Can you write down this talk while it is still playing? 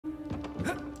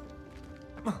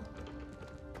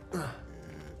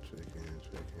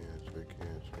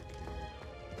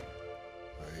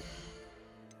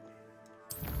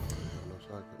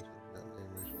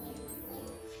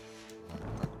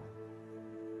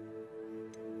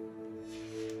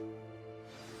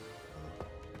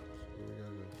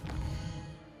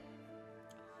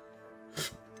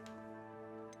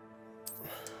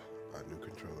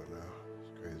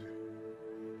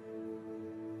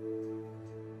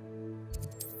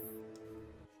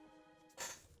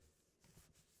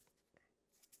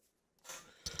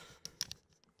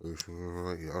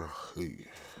Looking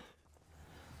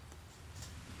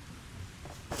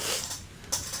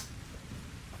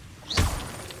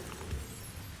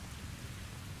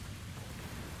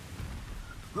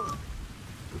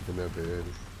up there.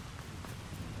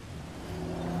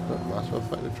 Might as well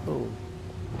fight the troll.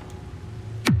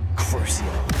 Crucial.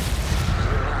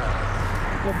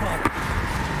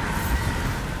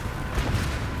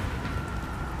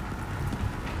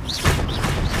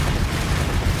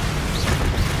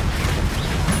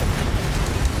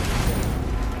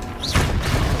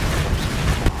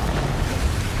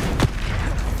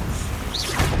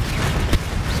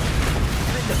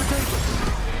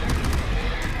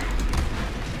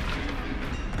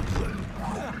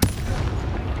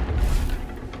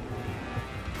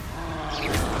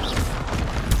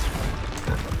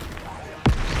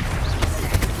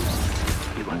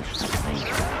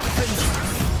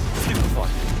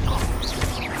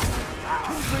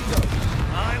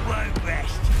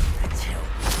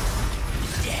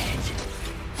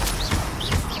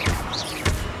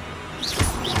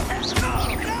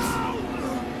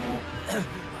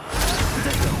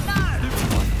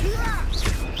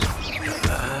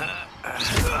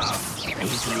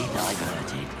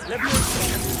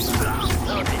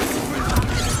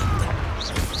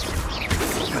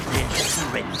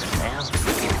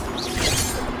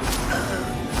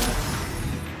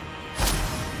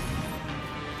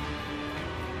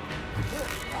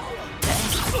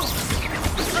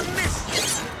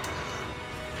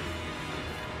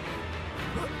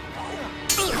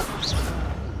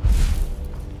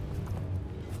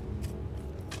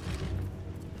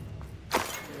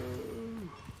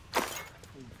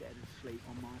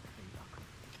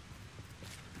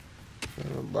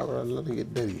 I'd love to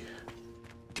get Betty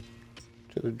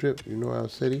to the drip, you know our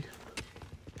city.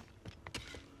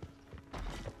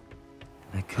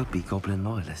 There could be goblin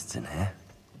loyalists in here.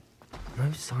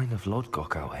 No sign of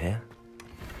Lodgok out here.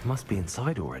 Must be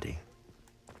inside already.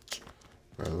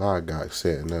 A lot of guys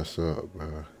setting us up,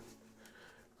 bro.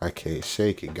 I can't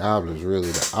shake it. Goblin's really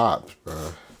the ops,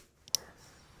 bro.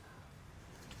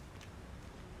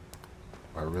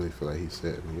 I really feel like he's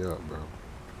setting me up, bro.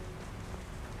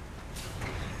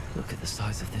 Look at the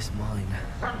size of this mine.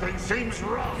 Something seems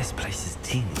wrong. This place is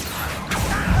teeny.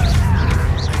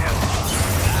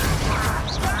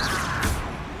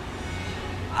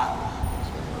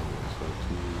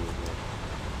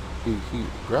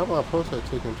 Grandma supposed to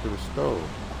take him to the stove.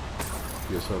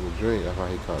 Get something to drink. That's why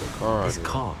he caught a car. This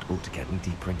cart ought to get me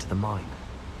deeper into the mine.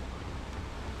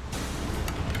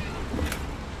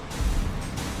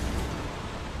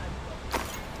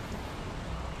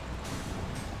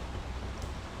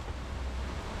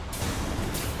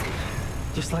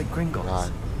 Just like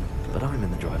Gringotts, but I'm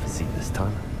in the driver's seat this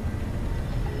time.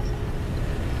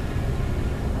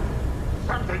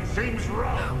 Something seems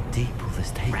wrong. How deep will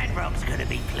this take? Red Rock's gonna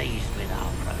be pleased with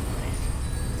our progress.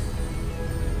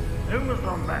 Who was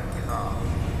on that car?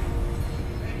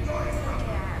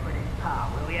 Yeah, with his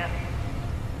pa, will ya?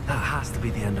 That has to be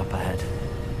the end up ahead.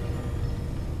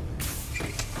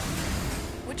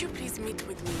 Would you please meet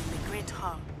with me in the Great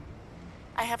Hall?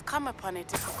 I have come upon a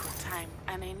difficult time,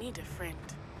 and I need a friend.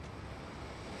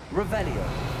 Revelio.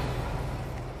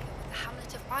 The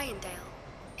hamlet of Irondale.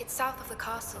 It's south of the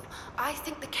castle. I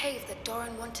think the cave that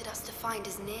Doran wanted us to find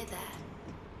is near there.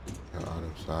 All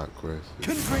them side quests.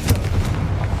 Them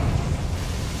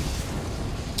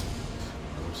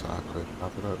side quests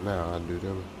popping up now. I do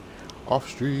them off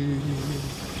stream.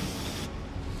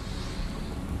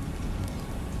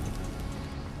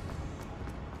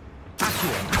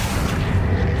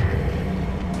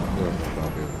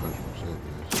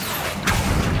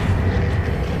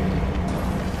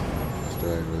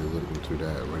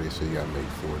 That where they say you gotta make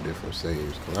 4 different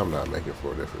saves. Cause I'm not making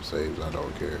 4 different saves. I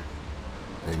don't care.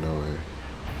 Ain't no way.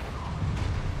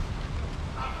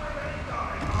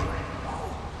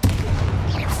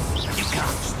 You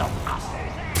can't stop us.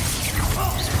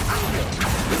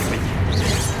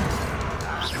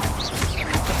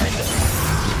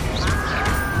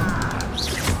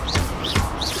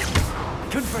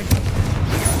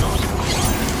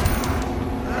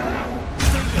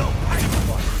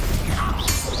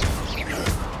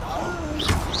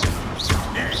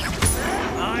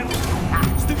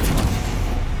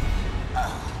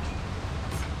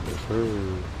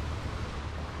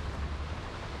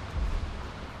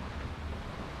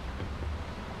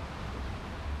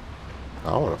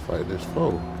 I want to fight this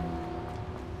foe.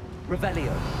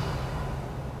 Revelio.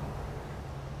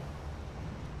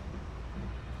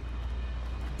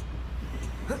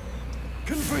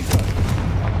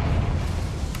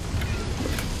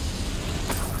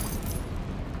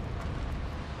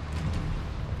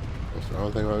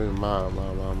 don't think about my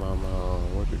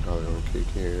what you call it gonna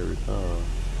kick in every time.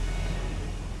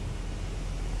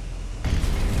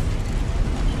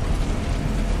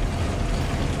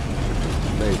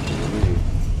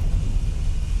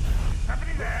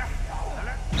 Happening there.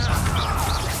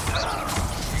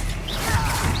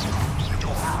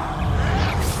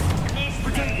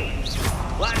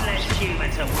 One less human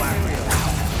to worry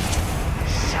about.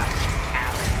 Such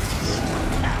arrogance.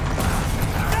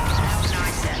 How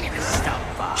nice of you to stop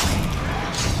by.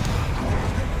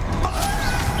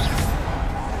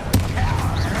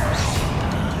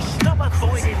 Stop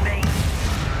avoiding me.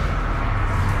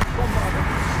 One moment.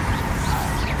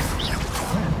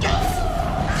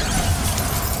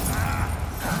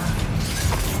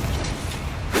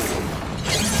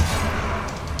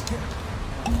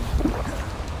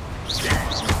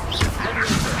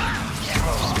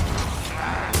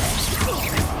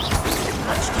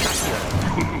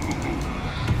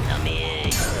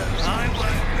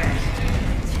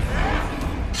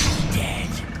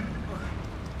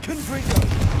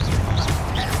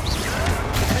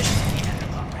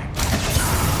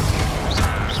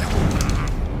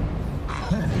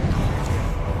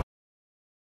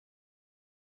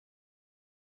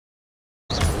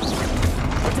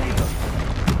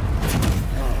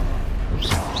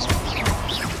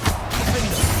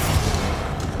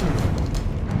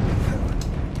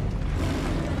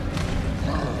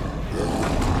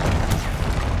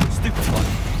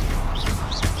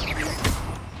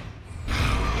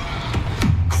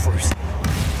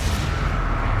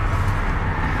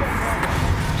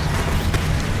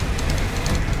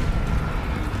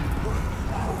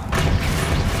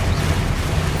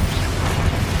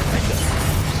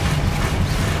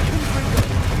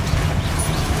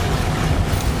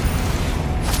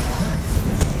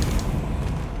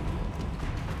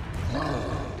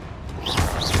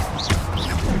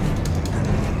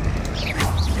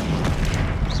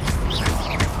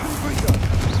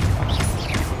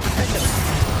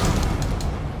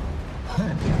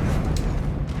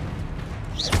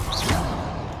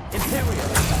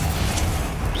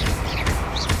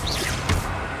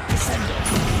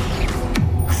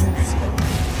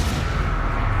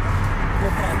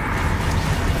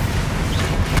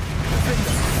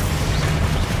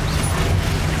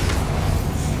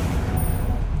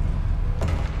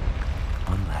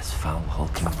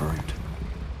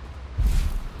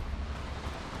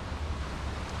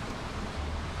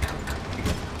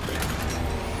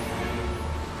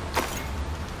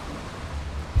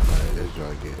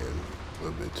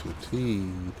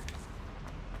 Teed.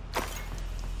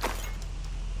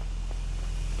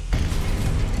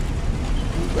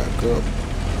 Back up,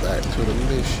 back to the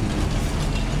mission.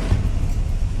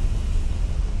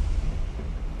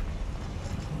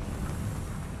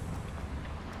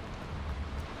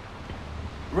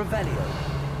 Revelio.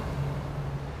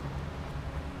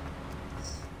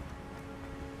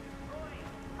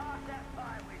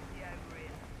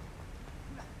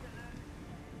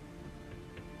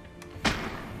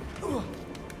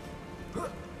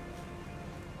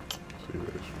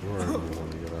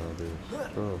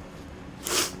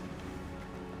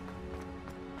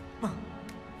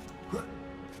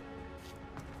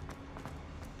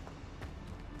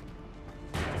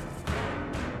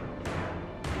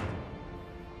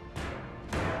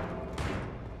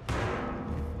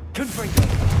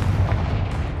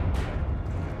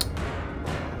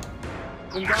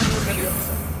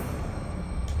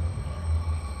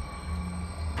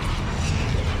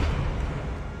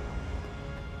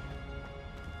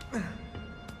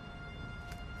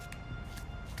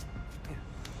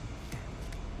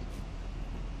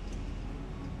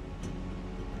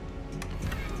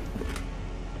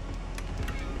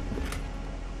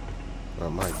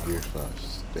 My gear shot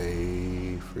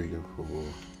stay freaking full.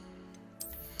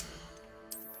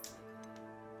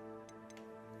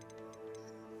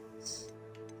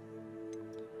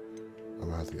 I'm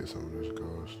gonna have to get some of this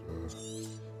gold stuff.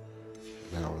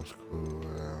 That one's cool.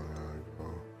 That one gotta go.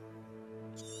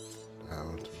 That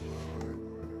one's too low.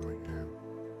 We can.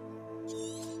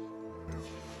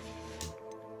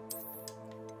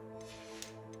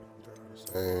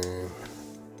 Same.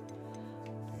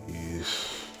 These.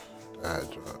 That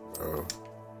drop, bro.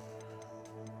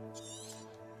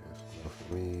 It's enough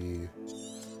for me.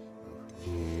 Enough for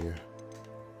me.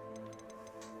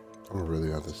 I'm gonna really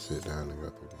have to sit down and go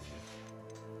through these.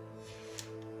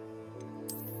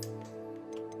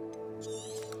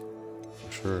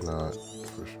 For sure not.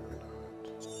 For sure not.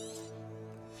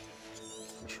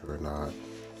 For sure not.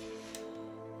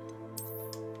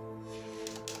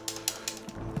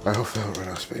 I hope I don't run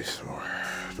out of space more.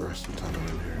 The rest of the time I'm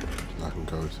in here. I can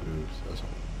go to, so that's all.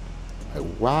 Like,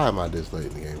 why am I this late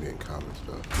in the game getting common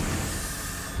stuff?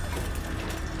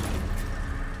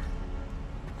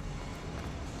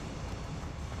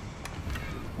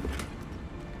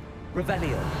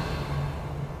 Revelio.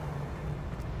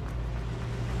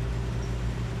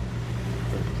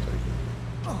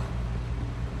 Oh,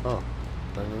 okay.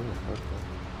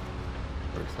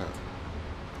 Where's that?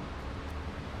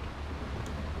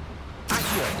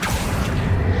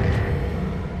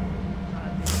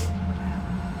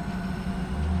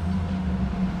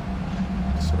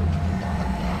 Search for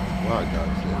my God.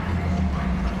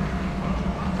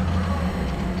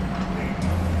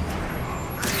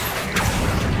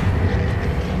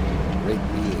 Break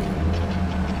me in.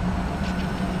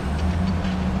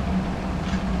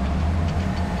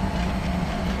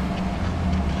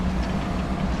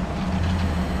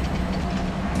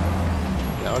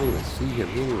 I don't even see him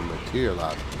anywhere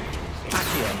materialize.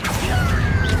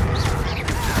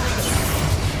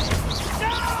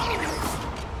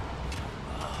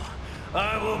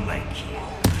 I will make you.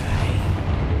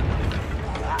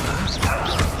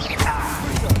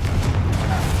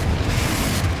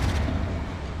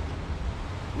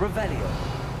 Revelio.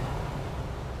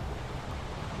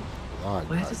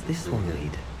 Where does this one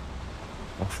lead?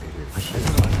 I should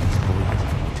have liked this boy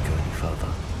didn't want to go any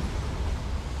further.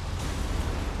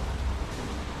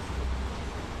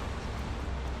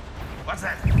 What's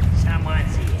that?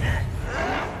 Someone's here.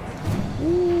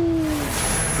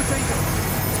 Potato!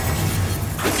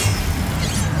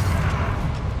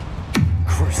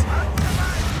 Cruise.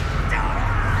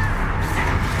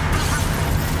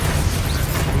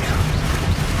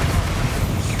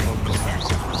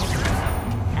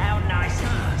 How nice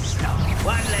of you.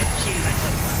 One less human to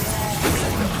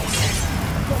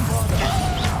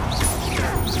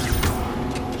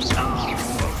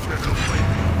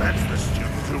That's the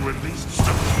student who released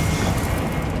something.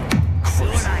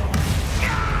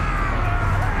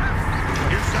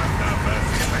 You shall no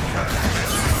mercy in the curse.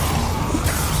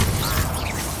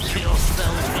 Your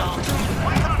spell's blocked.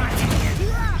 Why can't I hit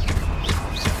you?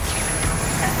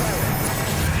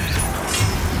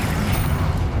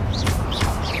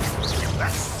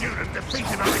 That student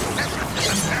defeated our inheritance in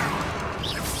the town.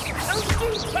 Don't do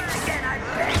that again, I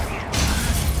beg you.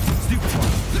 Stupid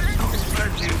one.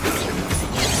 Let you go.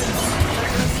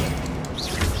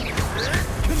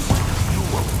 You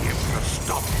won't be able to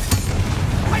stop it.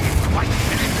 Quite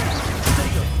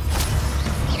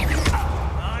I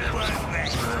won't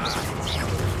rest.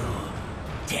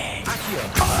 Dead.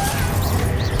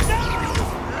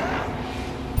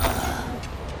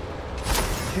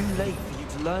 Too late for you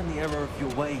to learn the error of your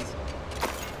ways.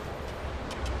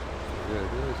 Yeah,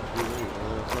 it is too late,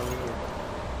 man.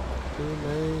 Too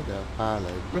late to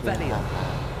apologize. Revelio.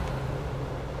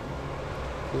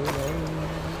 Too late.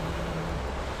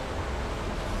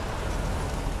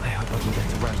 I hope I can get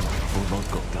to Randall before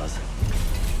Lodgok does.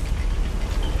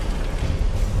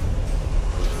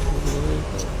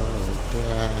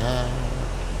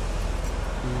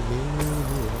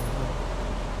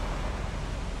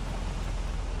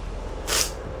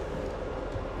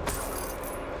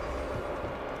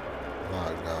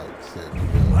 My God, said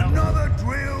Another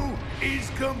drill is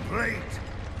complete.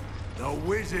 The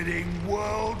wizarding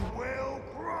world will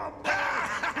crumble.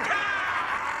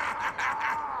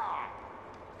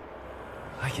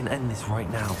 I can end this right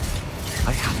now.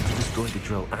 I have to destroy the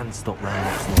drill and stop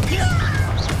Randall's launch.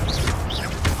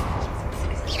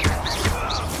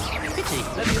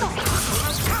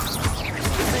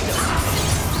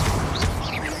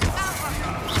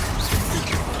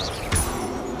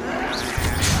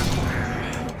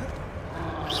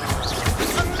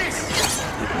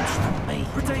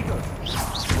 Potato.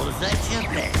 Was that your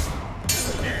best?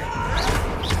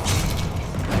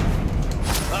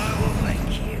 I will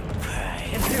make you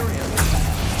pay. Imperium.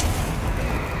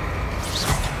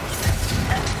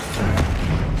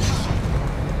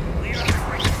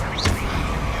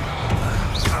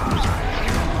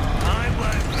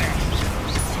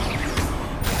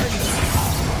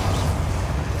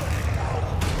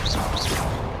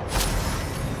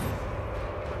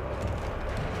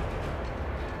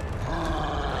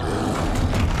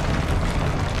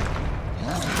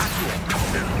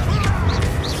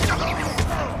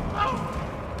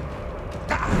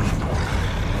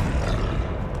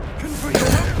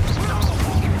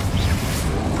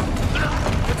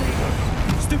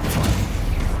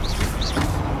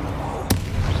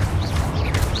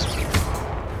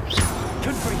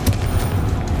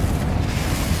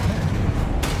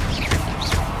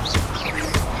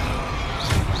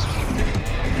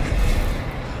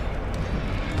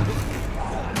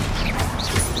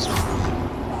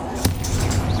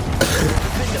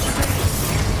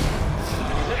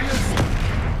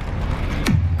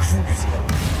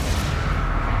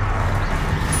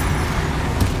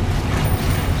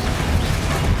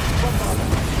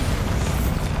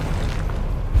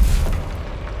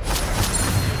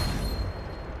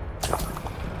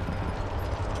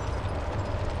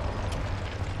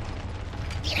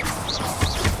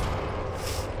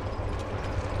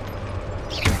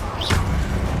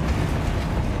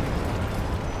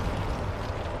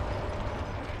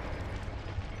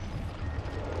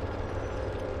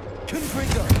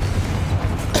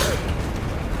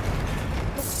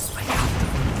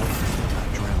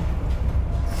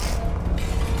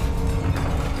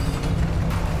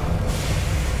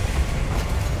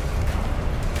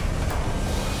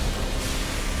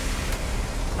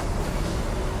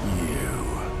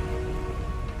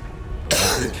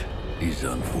 is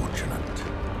unfortunate.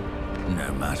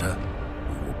 No matter,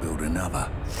 we will build another.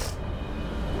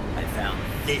 I found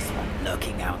this one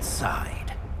lurking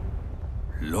outside.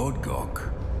 Lord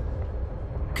Gok,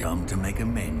 come to make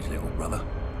amends, little brother.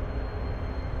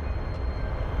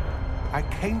 I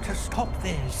came to stop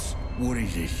this. What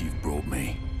is this you've brought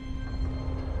me?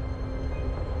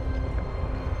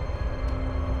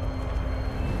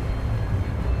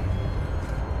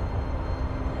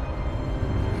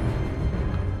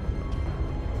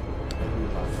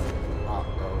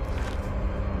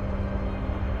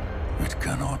 It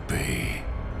cannot be.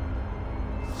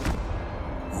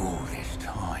 All this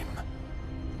time,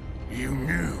 you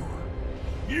knew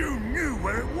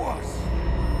where it was.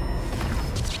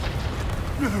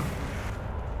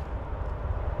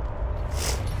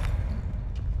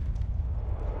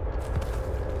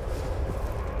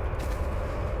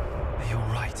 Are you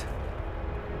all right?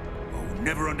 I'll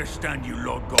never understand you,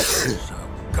 Lord God. So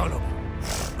gullible.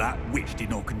 That witch did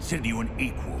not consider you an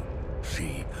equal.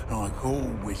 She, like all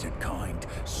wizard kind,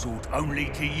 sought only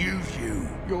to use you.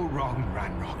 You're wrong,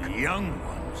 Ranrock. The young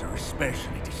ones are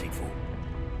especially deceitful.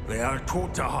 They are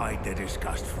taught to hide their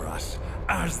disgust for us,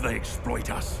 as they exploit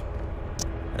us.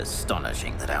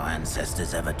 Astonishing that our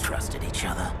ancestors ever trusted each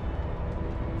other.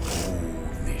 All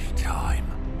this time,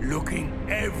 looking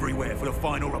everywhere for the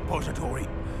final repository,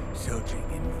 searching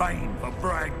in vain for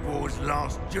Bragbor's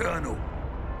last journal.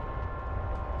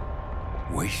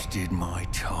 Wasted my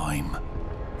time,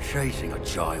 chasing a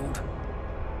child.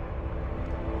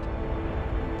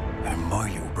 And my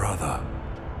little brother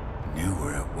knew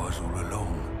where it was all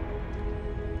along.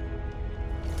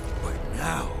 But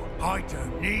now, I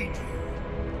don't need you.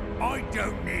 I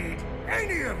don't need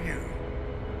any of you.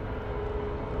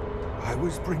 I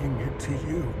was bringing it to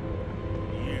you.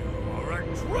 You are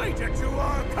a traitor to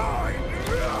our kind!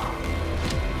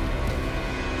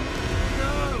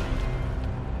 No!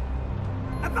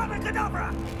 Avada Kedavra!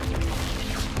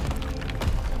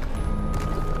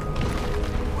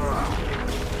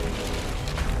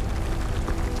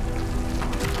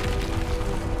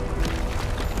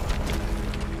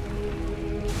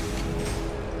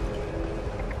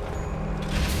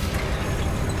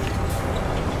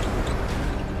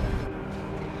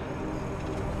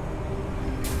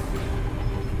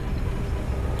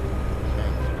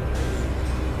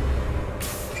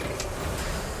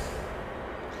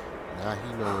 Now he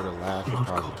know where the last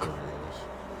repository is.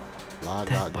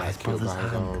 Lodgok got killed by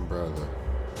his own brother.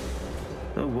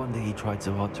 No wonder he tried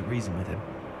so hard to reason with him.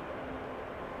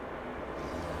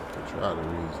 Try to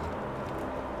reason.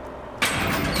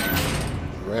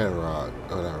 Ranrock.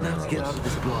 Oh, not Ranrock. Now to get out of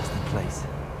this blasted place.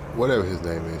 Whatever his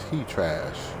name is, he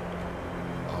trash.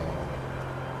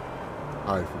 I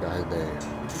already forgot his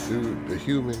name. Dude, the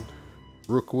human,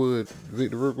 Rookwood,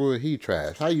 Victor Rookwood, he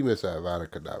trash. How you miss that Avada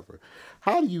Kedavra?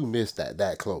 How do you miss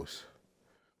that close?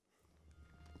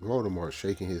 Voldemort's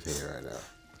shaking his head right now.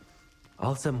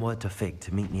 I'll send word to Fig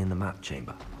to meet me in the map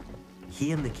chamber.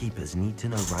 He and the Keepers need to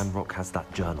know Ranrock has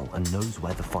that journal and knows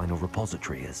where the final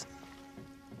repository is.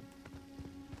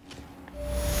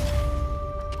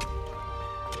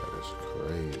 That is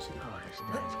crazy.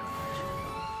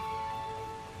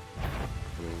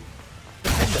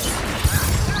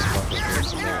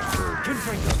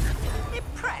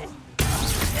 Impressed.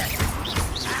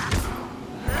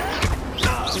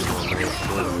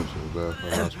 I'm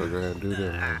not supposed to go ahead and do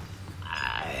that.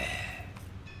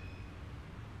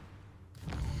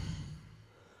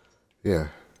 Yeah,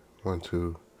 1,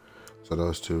 2. So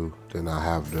those two. Then I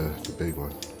have the big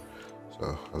one.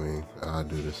 So I mean, I'll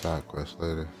do the side quest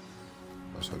later.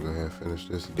 So go ahead and finish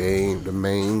this game, the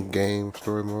main game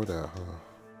story mode out, huh?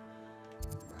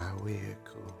 My weird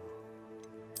cool.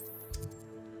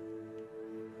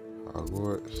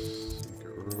 Hogwarts,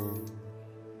 secret room.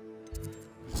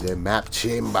 The map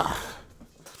chamber.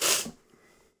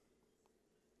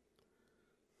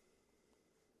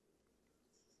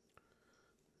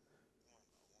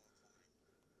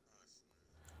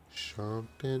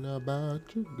 Something about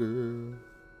you, girl,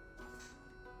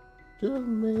 just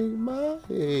make my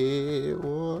head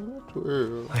wanna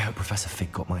twirl. I hope Professor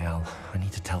Fig got my owl. I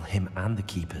need to tell him and the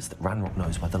Keepers that Ranrock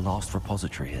knows where the last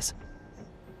repository is.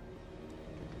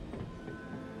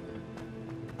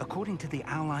 According to the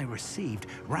owl I received,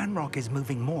 Ranrock is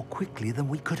moving more quickly than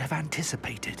we could have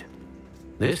anticipated.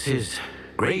 This is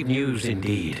grave news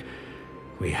indeed.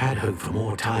 We had hoped for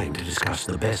more time to discuss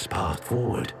the best path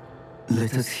forward.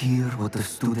 Let us hear what the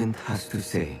student has to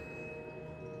say.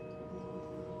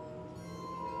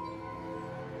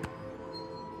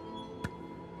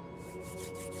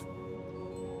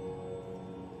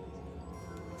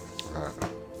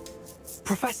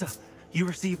 Professor, you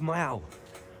received my owl.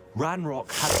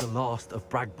 Ranrock had the last of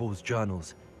Bragbor's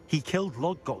journals. He killed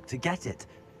Lodgok to get it.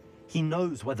 He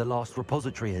knows where the last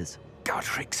repository is.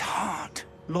 Godric's heart.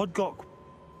 Lodgok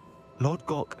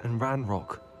and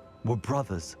Ranrock were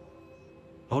brothers.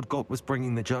 Lodgok was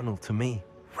bringing the journal to me.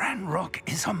 Ranrock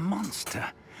is a monster.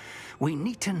 We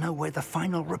need to know where the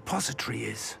final repository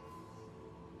is.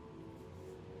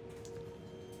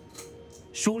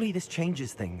 Surely this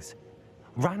changes things.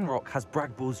 Ranrock has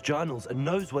Bragbor's journals and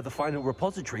knows where the final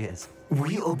repository is.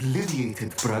 We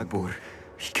obliterated Bragbor.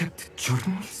 He kept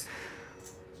journals?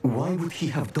 Why would he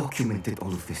have documented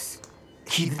all of this?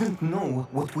 He didn't know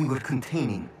what we were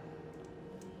containing.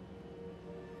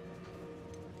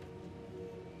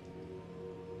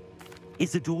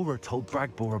 Isadora told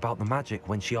Bragbor about the magic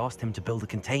when she asked him to build a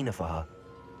container for her.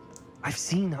 I've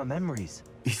seen her memories.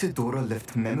 Isadora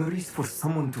left memories for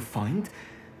someone to find?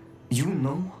 You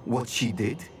know what she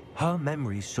did? Her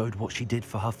memories showed what she did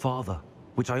for her father,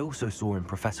 which I also saw in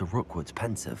Professor Rookwood's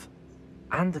pensive.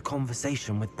 And a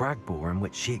conversation with Bragbor in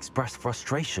which she expressed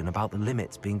frustration about the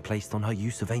limits being placed on her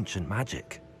use of ancient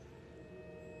magic.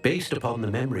 Based upon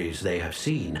the memories they have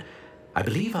seen, I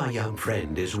believe our young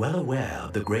friend is well aware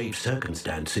of the grave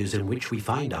circumstances in which we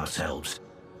find ourselves.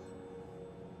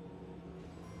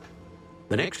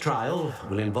 The next trial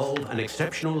will involve an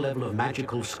exceptional level of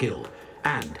magical skill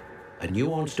and a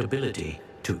nuanced ability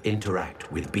to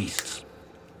interact with beasts.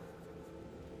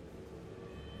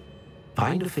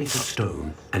 Find a fatal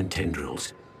stone and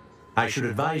tendrils. I should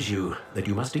advise you that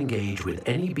you must engage with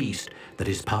any beast that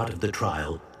is part of the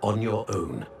trial on your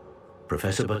own.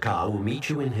 Professor Bakar will meet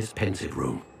you in his pensive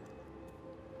room.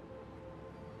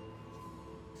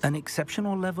 An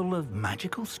exceptional level of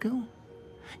magical skill?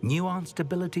 Nuanced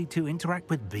ability to interact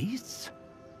with beasts?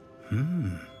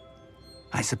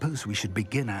 I suppose we should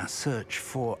begin our search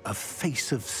for a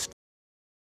face of stone.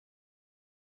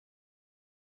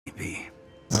 Maybe.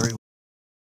 Very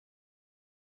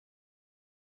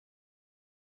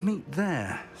meet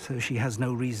there, so she has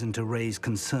no reason to raise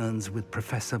concerns with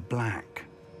Professor Black.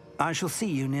 I shall see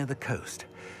you near the coast.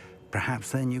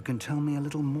 Perhaps then you can tell me a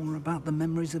little more about the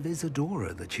memories of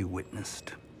Isadora that you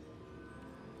witnessed.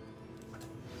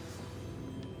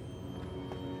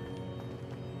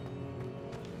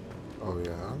 Oh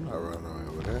yeah, I'm not running away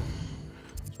over there.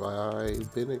 That's why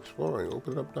I've been exploring.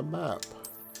 Open up the map.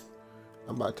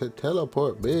 I'm about to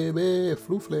teleport, baby.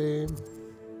 Flu flame.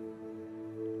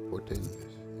 Portales.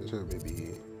 Yes, sir,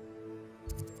 baby.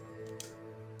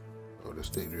 Oh, the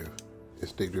stick drift. The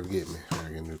stick drift get me. I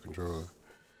get a new controller.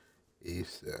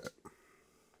 It's that.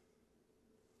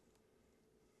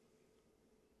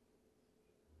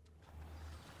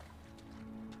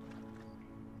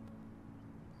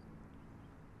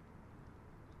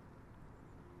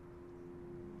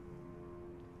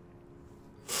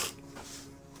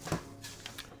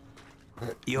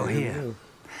 You're here.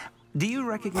 Do you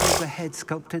recognize the head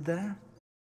sculpted there?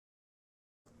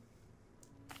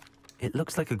 It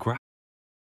looks like a grap.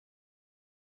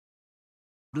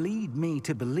 Lead me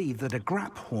to believe that a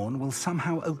grap horn will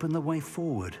somehow open the way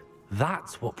forward.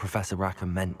 That's what Professor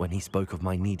Rackham meant when he spoke of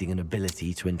my needing an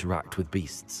ability to interact with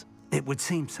beasts. It would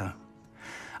seem so.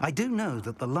 I do know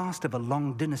that the last of a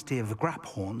long dynasty of grap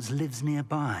horns lives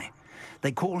nearby.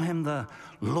 They call him the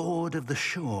Lord of the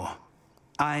Shore.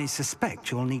 I suspect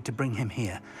you'll need to bring him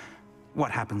here. What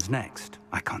happens next,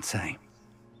 I can't say.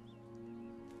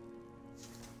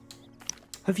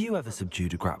 Have you ever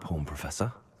subdued a graphorn,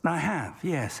 Professor? I have,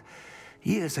 yes.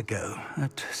 Years ago,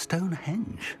 at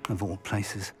Stonehenge, of all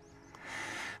places.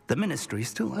 The Ministry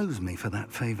still owes me for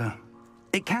that favor.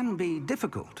 It can be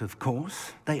difficult, of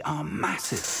course. They are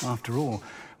massive, after all,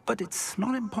 but it's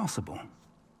not impossible.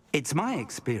 It's my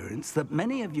experience that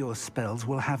many of your spells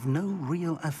will have no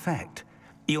real effect.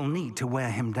 You'll need to wear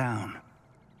him down.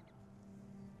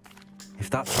 If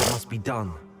that's what must be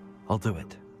done, I'll do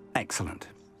it. Excellent.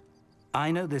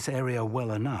 I know this area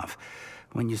well enough.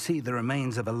 When you see the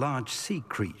remains of a large sea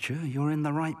creature, you're in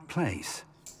the right place.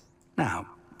 Now,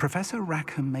 Professor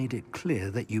Rackham made it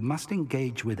clear that you must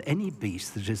engage with any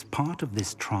beast that is part of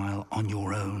this trial on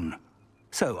your own.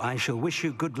 So I shall wish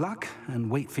you good luck and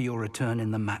wait for your return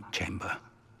in the map chamber.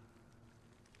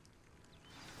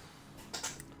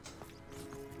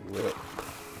 Well.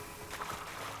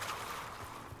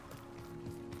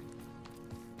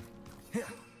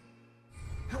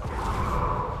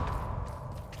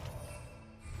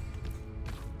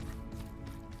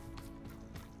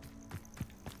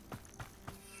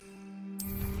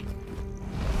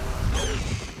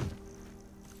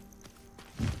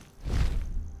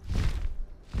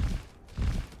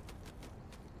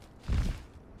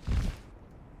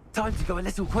 Time to go a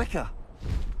little quicker.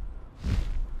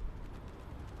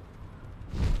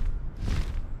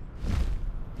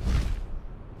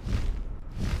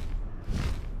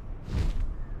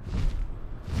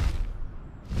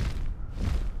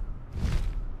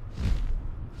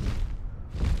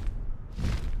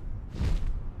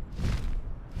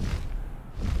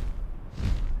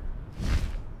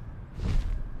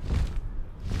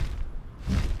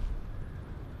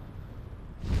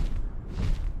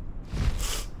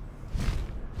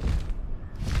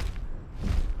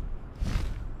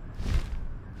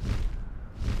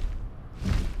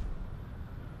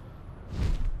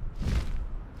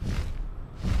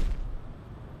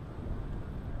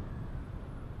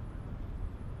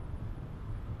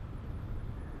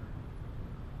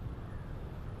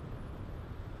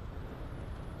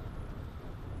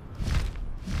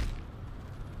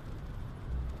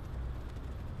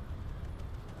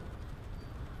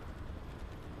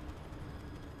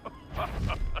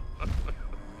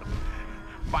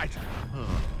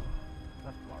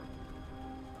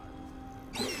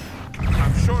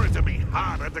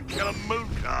 had to kill a moon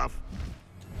calf.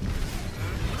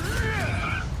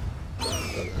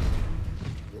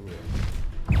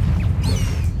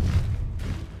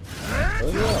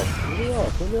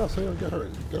 Let me off so you don't get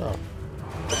hurt. Get off.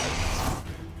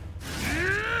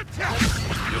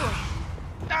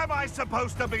 Am I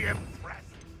supposed to be impressed?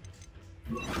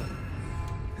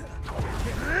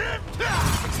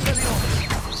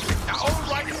 All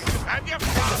right, and you're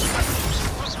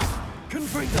fast.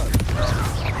 Confringo!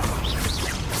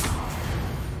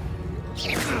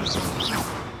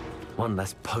 One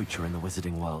less poacher in the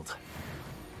wizarding world.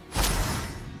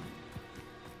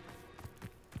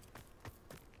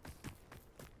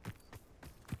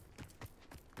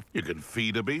 You can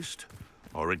feed a beast,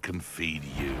 or it can feed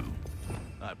you.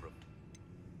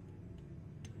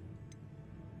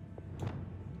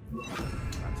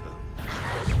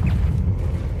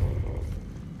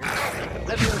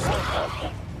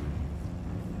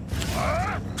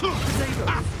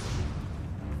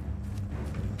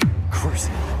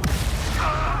 Crucial.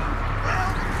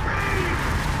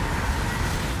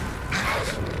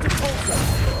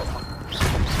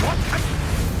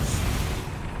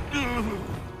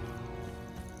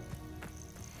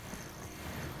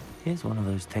 Here's one of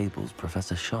those tables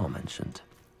Professor Shaw mentioned.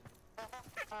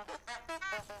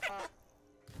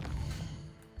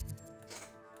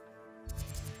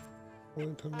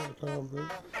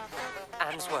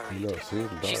 Anne's worried.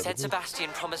 She said Sebastian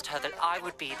promised her that I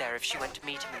would be there if she went to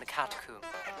meet him in the catacomb.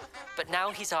 But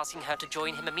now he's asking her to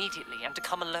join him immediately and to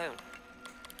come alone.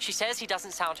 She says he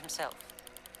doesn't sound himself.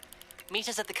 Meet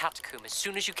us at the catacomb as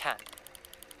soon as you can.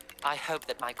 I hope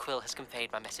that my quill has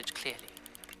conveyed my message clearly.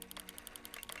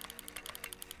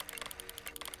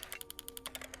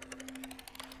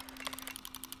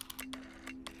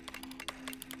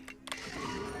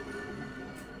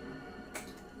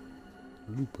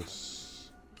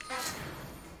 Lupus.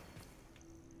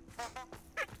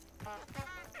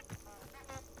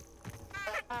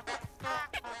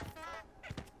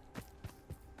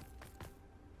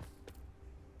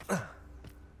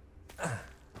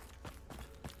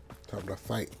 Time to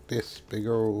fight this big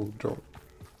old joint.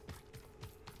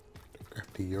 The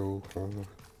crafty old horn.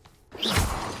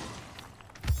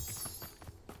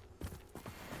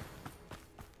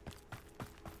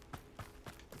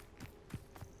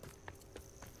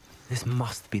 This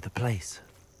must be the place.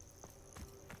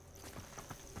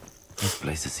 This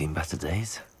place has seen better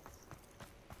days.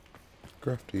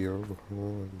 Crafty old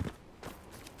horn.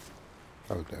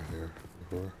 I was down here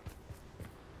before.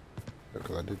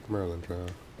 Because I did Merlin trial.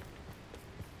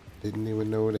 Didn't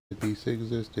even know that these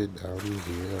existed down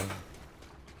here.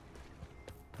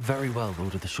 Very well,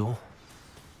 Lord of the Shore.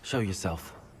 Show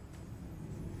yourself.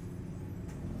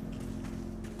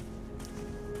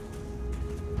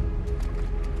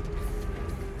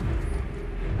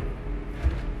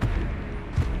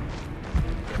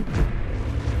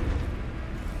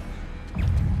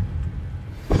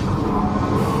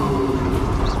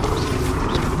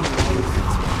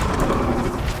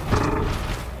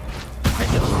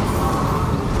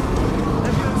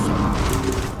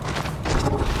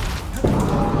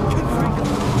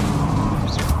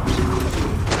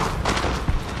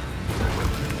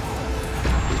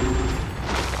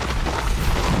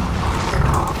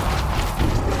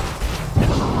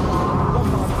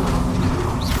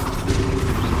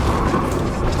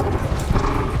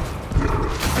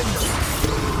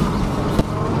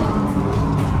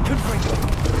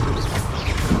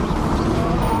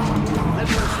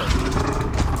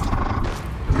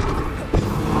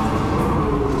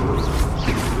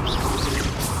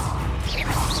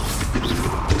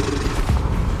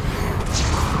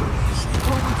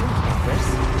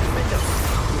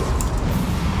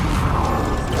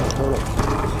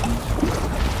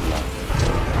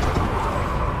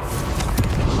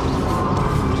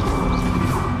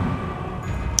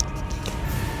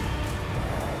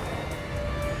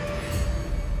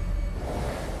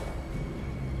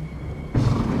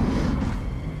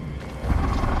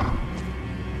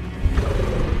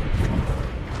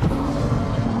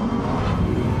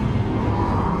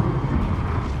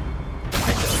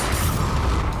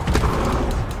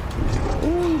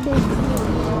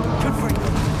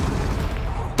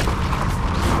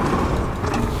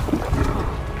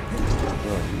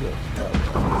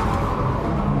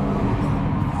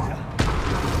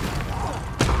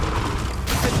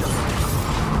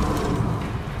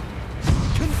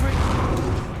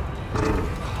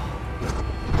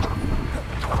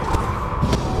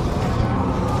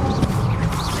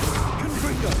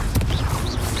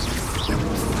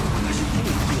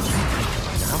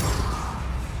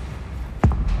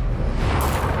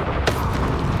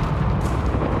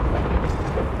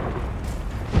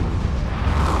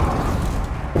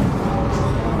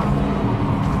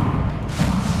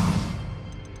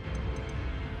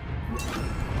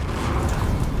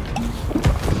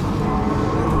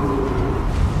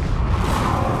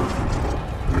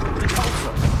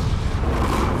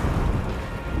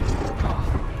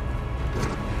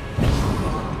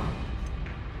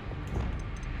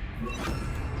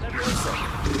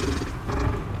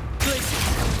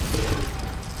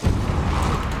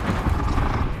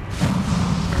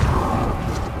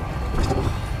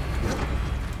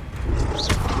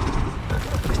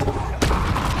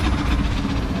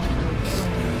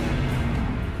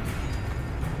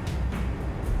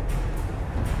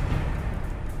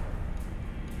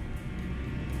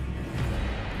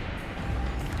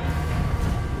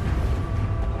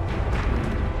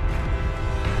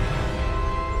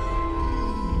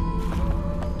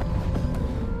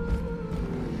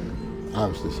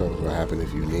 Obviously, something's gonna happen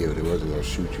if you kneeled. It wasn't gonna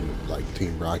shoot you like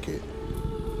Team Rocket.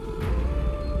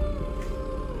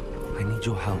 I need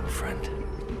your help, friend.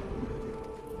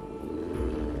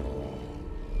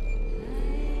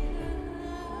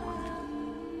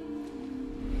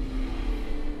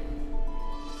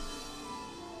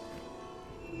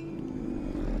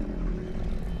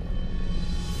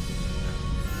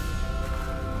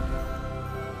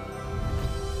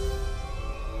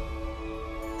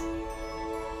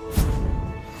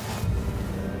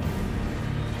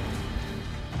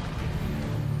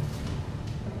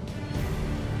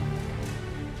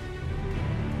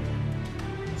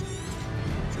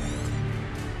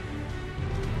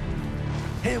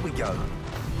 Here we go.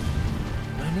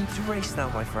 No need to race now,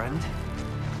 my friend.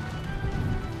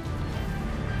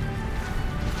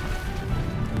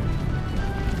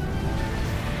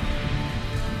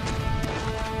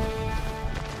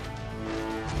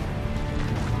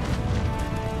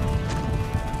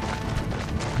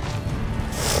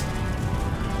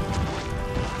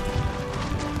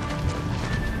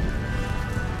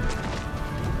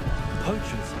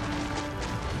 Poachers.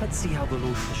 Let's see how the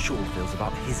Lord of the Shore feels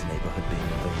about his neighborhood being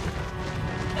invaded.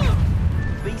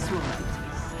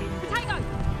 Tango!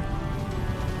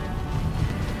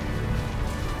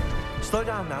 Slow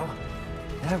down now.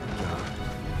 There we go.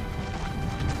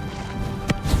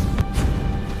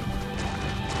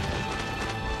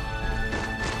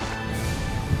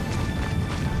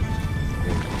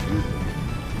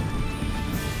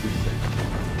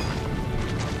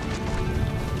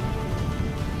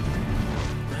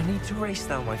 No need to race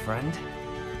now, my friend.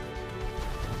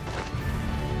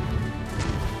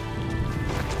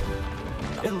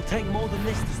 It'll take more than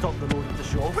this to stop the Lord of the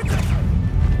Shore.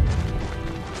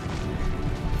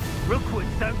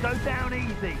 Rookwoods don't go down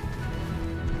easy.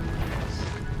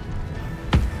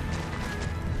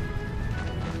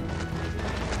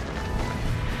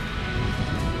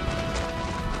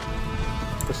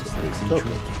 This is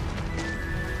intriguing.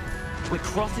 We're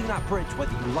crossing that bridge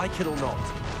whether you like it or not.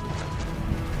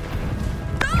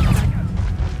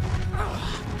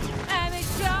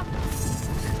 Amateur!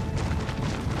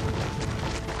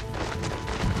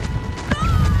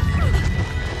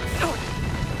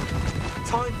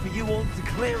 Time for you all to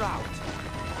clear out.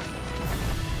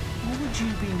 What would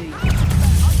you be needing?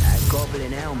 That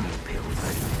goblin elm you peeled.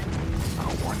 I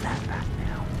want that back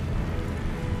now.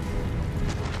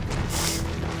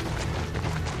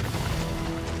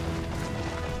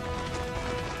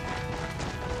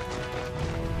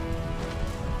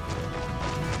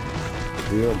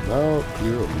 Clear them out,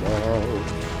 clear them out.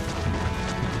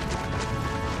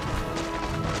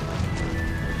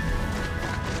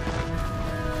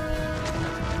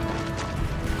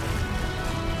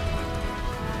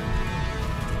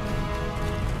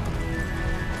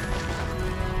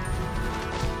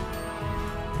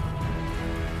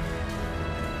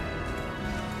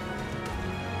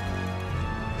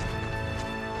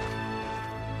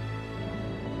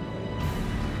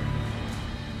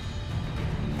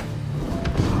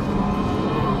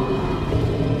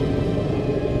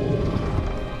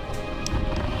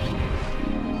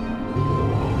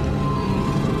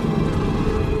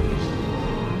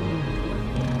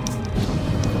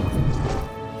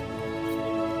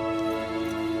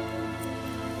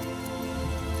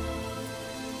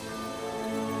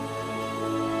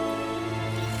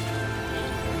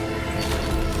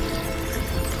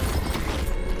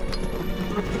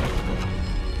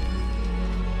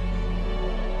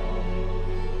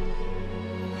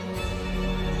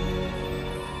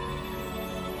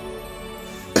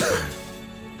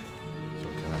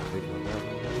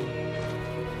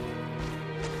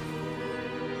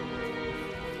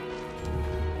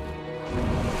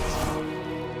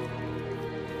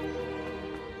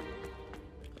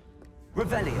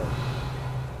 Revelio.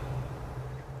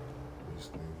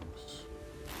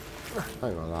 I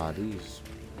ain't gonna lie, these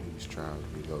trials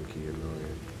be low-key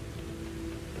annoying.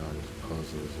 All these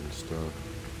puzzles and stuff.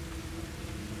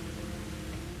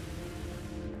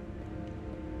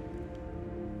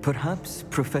 Perhaps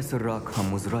Professor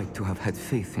Rackham was right to have had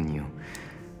faith in you.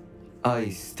 I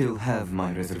still have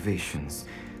my reservations.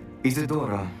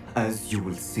 Isadora, as you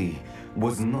will see,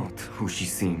 was not who she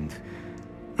seemed.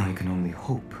 I can only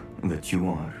hope that you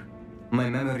are. My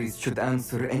memories should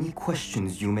answer any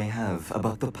questions you may have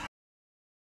about the past.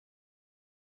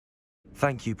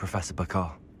 Thank you, Professor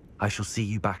Bakar. I shall see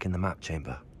you back in the map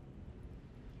chamber.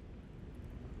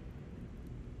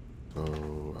 So,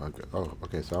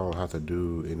 okay, so I don't have to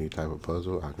do any type of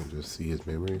puzzle. I can just see his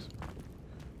memories.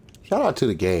 Shout out to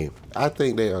the game. I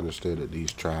think they understood that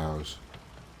these trials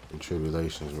and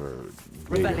tribulations were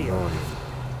big and annoying.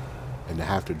 And to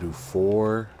have to do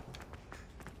 4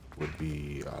 would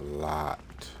be a lot.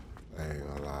 I ain't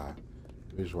gonna lie.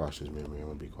 Let me just watch this memory. I'm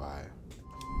gonna be quiet.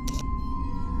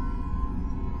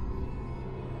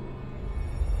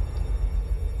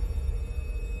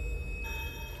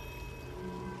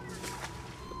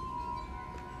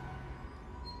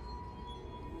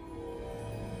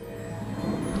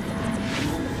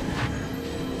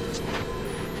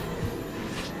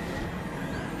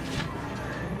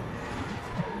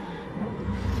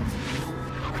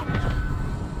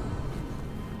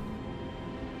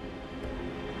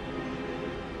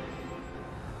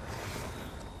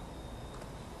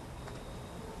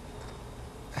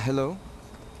 Hello?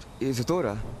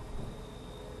 Isadora?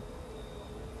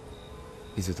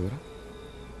 Isadora?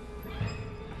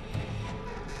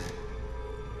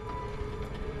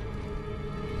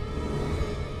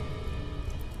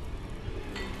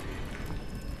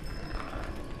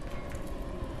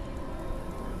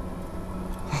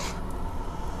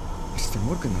 Mr.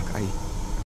 Morganach,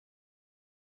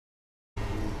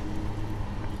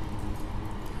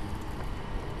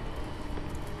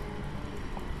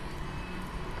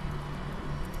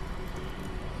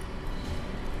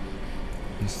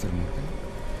 Mr. Morgan?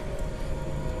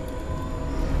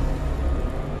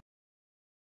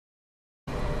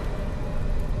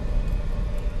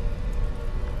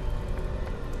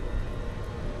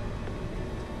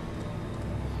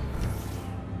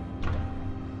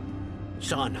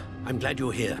 Son, I'm glad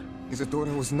you're here.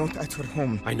 Isadora was not at her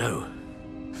home. I know.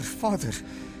 Her father...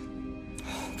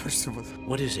 Percival.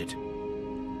 What is it?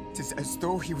 It is as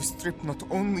though he was stripped not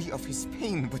only of his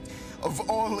pain, but of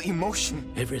all emotion.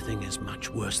 Everything is much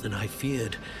worse than I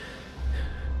feared.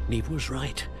 Neve was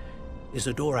right.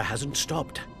 Isadora hasn't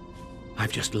stopped.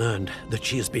 I've just learned that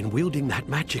she has been wielding that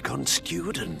magic on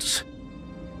students.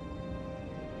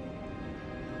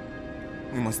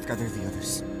 We must gather the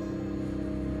others.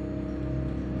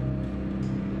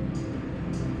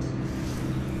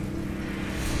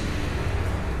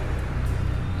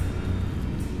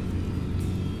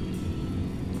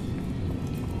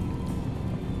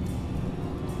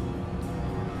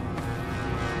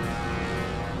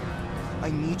 I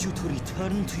need you to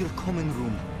return to your common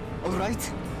room, all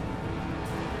right?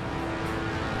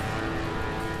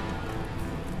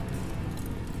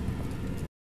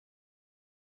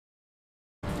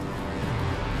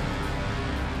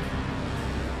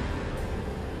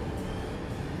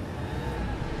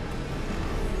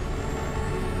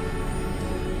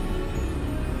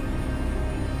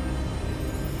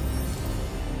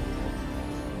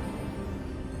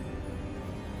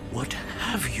 What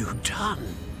have you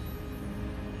done?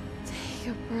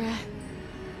 Take a breath.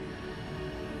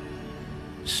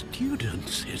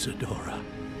 Students, Isadora.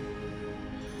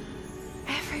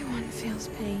 Everyone feels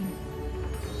pain.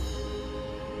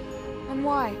 And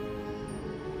why?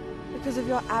 Because of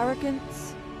your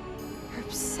arrogance? Your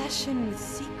obsession with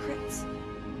secrets?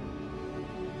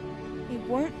 He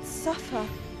won't suffer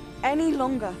any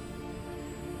longer.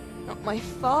 Not my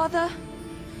father,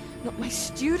 not my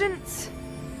students,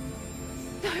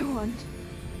 no one.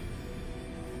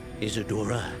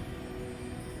 Isadora,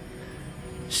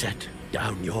 set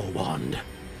down your wand.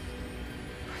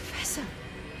 Professor,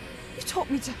 you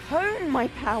taught me to hone my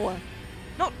power,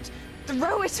 not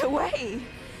throw it away.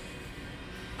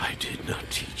 I did not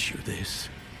teach you this.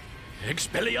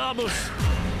 Expelliarmus!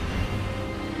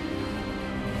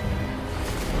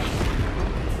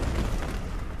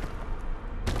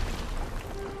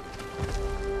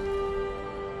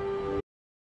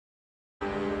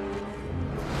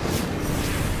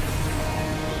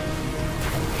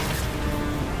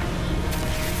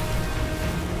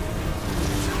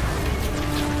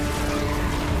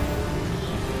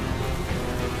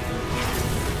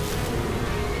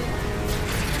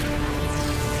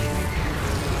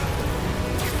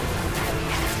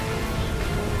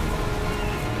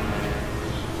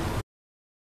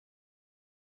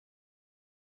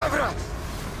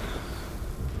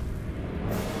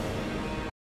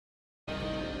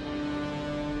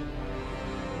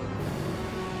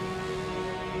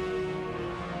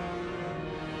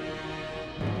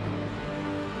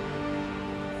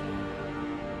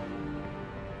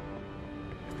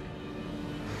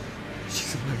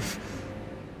 She's alive.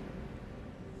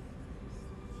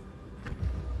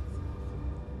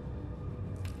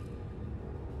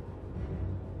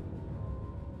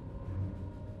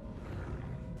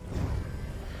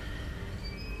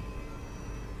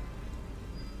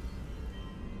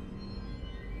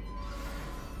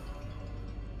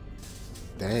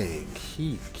 Dang,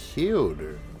 he killed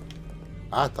her.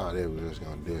 I thought they were just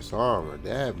gonna disarm her.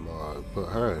 That mug put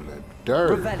her in the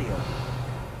dirt. Revelio.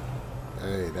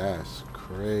 Hey, that's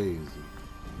crazy.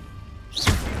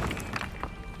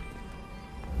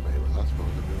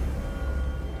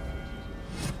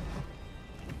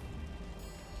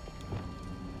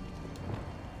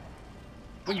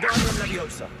 Wingardium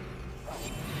Leviosa.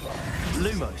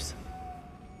 Lumos.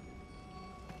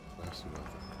 That's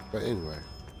enough. But anyway,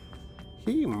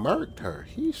 he murked her.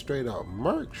 He straight up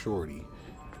murked Shorty.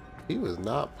 He was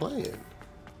not playing.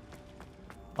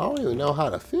 I don't even know how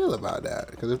to feel about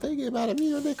that. Because if they get mad at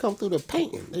me or they come through the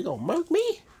painting, they gonna murk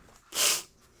me?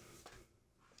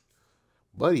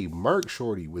 But he murked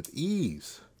Shorty with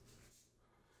ease.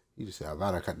 He just said,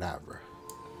 Avada Kedavra.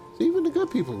 So even the good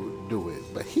people do it.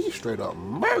 But he straight up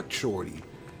murked Shorty.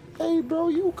 Hey, bro,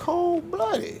 you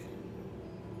cold-blooded.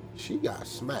 She got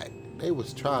smacked. They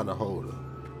was trying to hold her.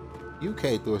 You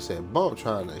came through and said, Bump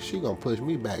trying to, she gonna push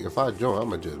me back. If I join, I'm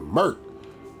gonna just murk.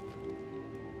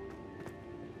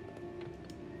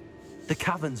 The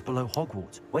caverns below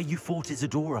Hogwarts, where you fought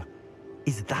Isadora.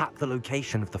 Is that the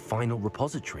location of the final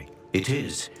repository? It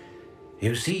is.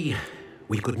 You see,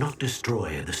 we could not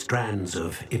destroy the strands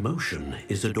of emotion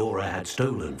Isadora had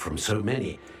stolen from so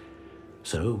many.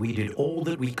 So we did all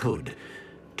that we could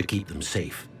to keep them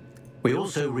safe. We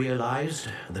also realized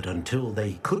that until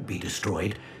they could be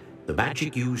destroyed, the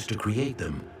magic used to create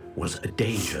them was a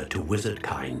danger to wizard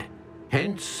kind.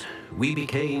 Hence, we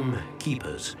became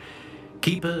keepers.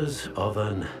 Keepers of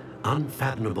an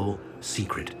unfathomable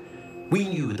secret. We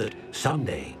knew that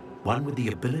someday, one with the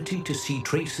ability to see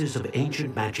traces of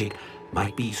ancient magic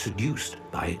might be seduced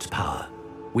by its power.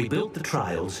 We built the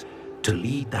trials to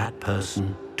lead that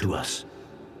person to us,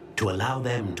 to allow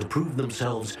them to prove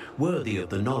themselves worthy of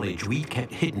the knowledge we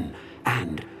kept hidden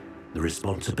and the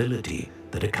responsibility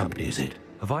that accompanies it.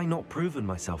 Have I not proven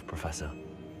myself, Professor?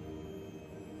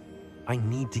 I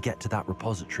need to get to that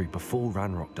repository before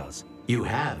Ranrock does. You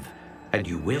have, and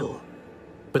you will.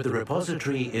 But the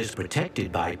repository is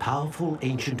protected by powerful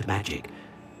ancient magic.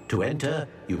 To enter,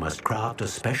 you must craft a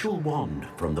special wand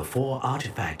from the 4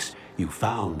 artifacts you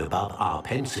found above our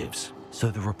pensives. So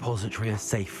the repository is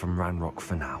safe from Ranrock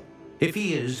for now? If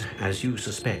he is, as you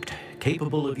suspect,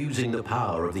 capable of using the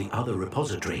power of the other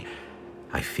repository,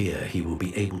 I fear he will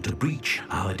be able to breach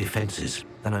our defenses.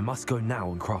 Then I must go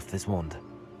now and craft this wand.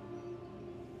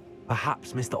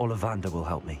 Perhaps Mr. Ollivander will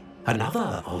help me.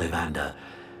 Another Ollivander?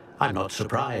 I'm not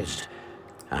surprised.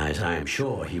 As I am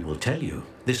sure he will tell you,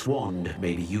 this wand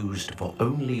may be used for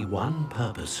only one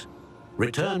purpose.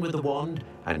 Return with the wand,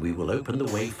 and we will open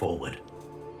the way forward.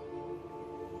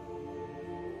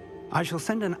 I shall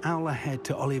send an owl ahead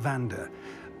to Ollivander.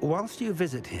 Whilst you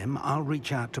visit him, I'll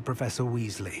reach out to Professor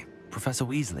Weasley. Professor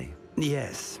Weasley?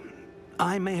 Yes.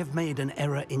 I may have made an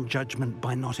error in judgment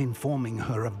by not informing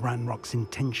her of Ranrock's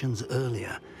intentions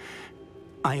earlier.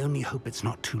 I only hope it's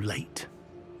not too late.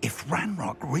 If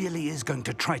Ranrock really is going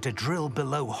to try to drill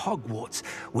below Hogwarts,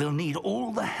 we'll need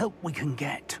all the help we can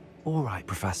get. All right,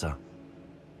 Professor.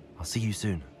 I'll see you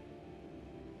soon.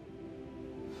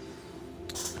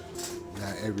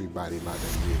 Not everybody about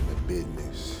to be in the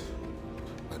business.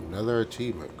 Another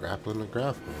achievement, grappling the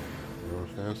grappling. You know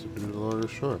what I'm saying? To do the Lord of the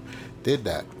Shore. Did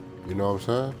that. You know what I'm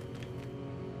saying?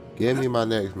 Give me my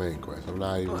next main quest. I'm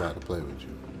not even about to play with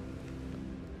you.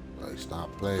 Like, stop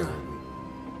playing with me.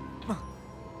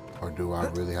 Or do I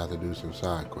really have to do some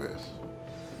side quests?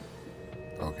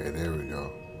 Okay, there we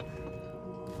go.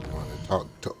 I want to talk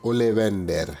to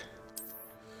Ollivander.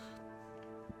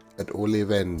 At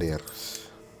Ollivander's.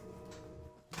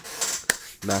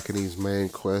 Knocking these main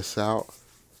quests out.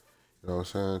 You know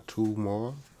what I'm saying? 2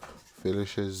 more.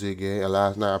 Finish a zigzag.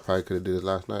 Last night, I probably could have did it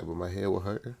last night, but my head was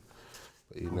hurting.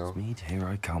 But you know, here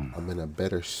I come. I'm in a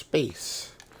better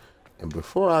space. And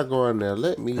before I go in there,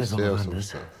 let me sell some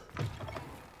stuff.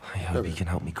 I hope he can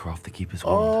help me craft the Keeper's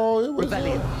wand. Oh, it was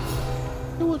Rebellion.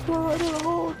 It was right there the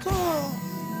whole time.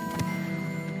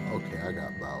 Okay, I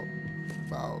got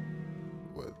about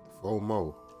what 4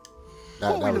 more.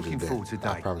 What are we looking for today?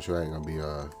 I promise you I ain't gonna be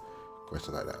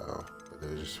question like that. But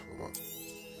there's just 4 more.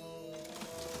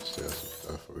 Sell some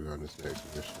stuff before we go on this next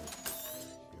mission.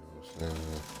 You know what I'm saying?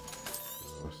 You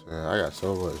know what I'm saying? I got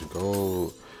so much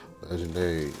gold,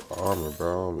 legendary armor, bro.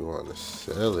 I don't be wanting to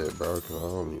sell it, bro, because I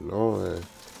don't be knowing.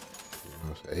 You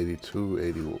know, it's 82,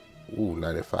 80, ooh,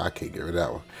 95. I can't get rid of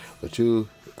that one. But you,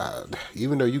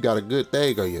 even though you got a good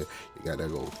thing on you got that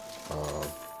gold.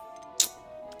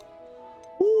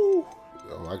 Ooh,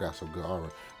 oh, I got some good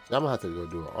armor. So I'm gonna have to go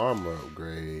do an armor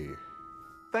upgrade.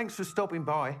 Thanks for stopping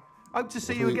by. Hope to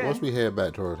see you again. Once we head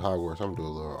back towards Hogwarts, I'm gonna do a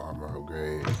little armor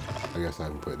upgrade. I guess I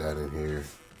can put that in here.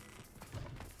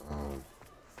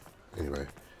 Anyway,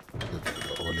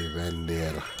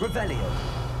 Ollivander. Rebellion.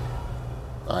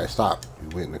 All right, stop. You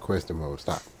went in the question mode.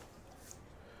 Stop.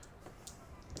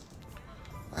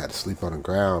 I had to sleep on the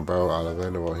ground, bro.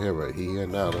 Ollivander on here, but he here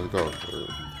now. Let's go.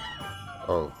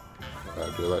 Oh, I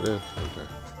gotta do it like this. Okay.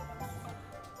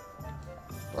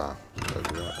 Wow.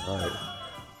 Alright.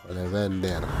 Well,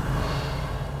 then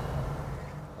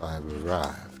I've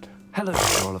arrived. Hello,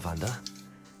 Mr. Ollivander.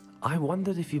 I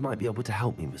wondered if you might be able to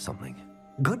help me with something.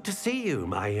 Good to see you,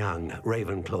 my young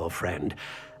Ravenclaw friend.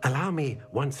 Allow me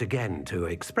once again to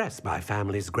express my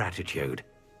family's gratitude.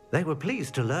 They were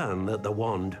pleased to learn that the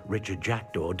wand Richard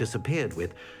Jackdaw disappeared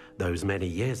with those many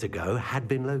years ago had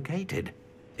been located,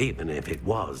 even if it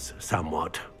was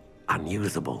somewhat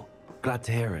unusable. Glad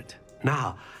to hear it.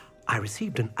 Now, I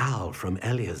received an owl from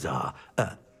Eleazar,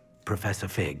 Professor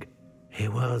Fig. He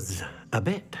was a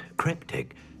bit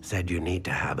cryptic, said you need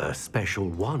to have a special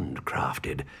wand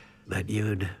crafted, that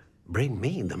you'd bring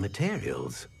me the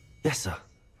materials. Yes, sir.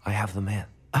 I have them here.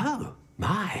 Oh,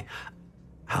 my.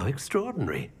 How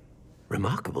extraordinary.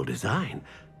 Remarkable design.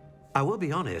 I will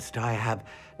be honest, I have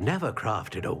never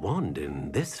crafted a wand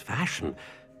in this fashion.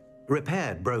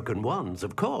 Repaired broken wands,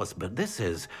 of course, but this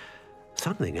is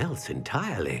something else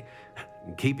entirely.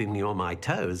 Keeping me on my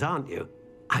toes, aren't you?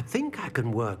 I think I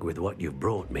can work with what you've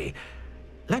brought me.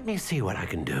 Let me see what I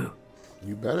can do.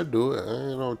 You better do it. I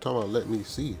ain't no talking about let me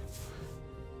see.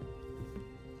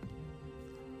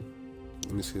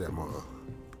 Let me see that more.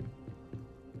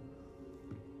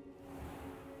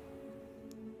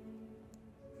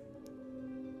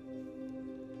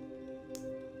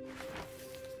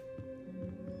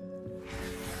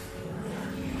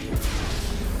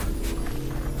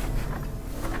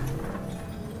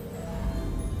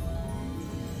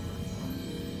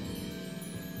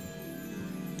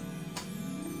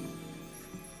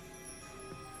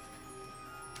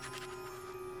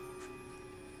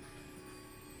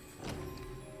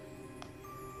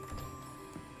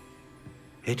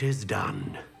 It is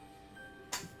done.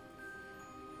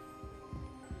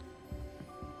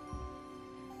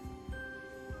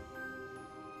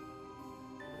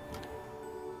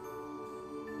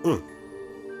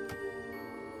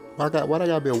 Why that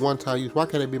gotta be a one-time use? Why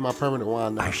can't it be my permanent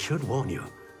wand now? I should warn you,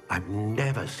 I've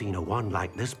never seen a wand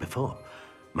like this before.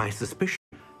 My suspicion,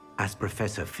 as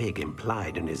Professor Fig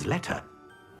implied in his letter,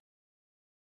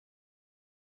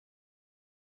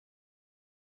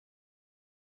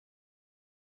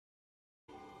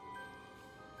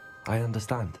 I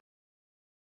understand.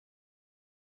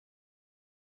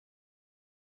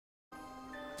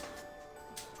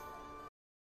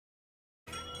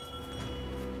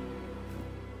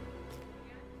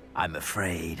 I'm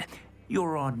afraid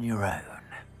you're on your own.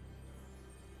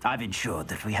 I've ensured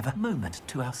that we have a moment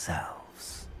to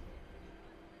ourselves.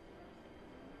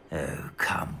 Oh,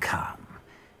 come, come.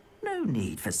 No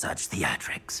need for such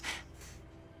theatrics.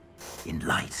 In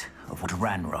light of what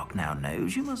Ranrock now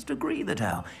knows, you must agree that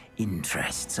our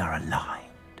interests are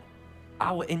aligned.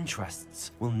 Our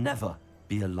interests will never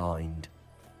be aligned.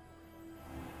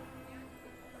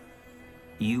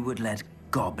 You would let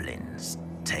goblins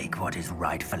take what is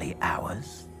rightfully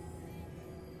ours?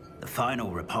 The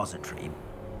final repository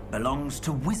belongs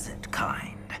to wizard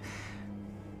kind.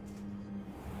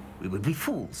 We would be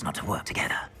fools not to work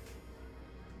together.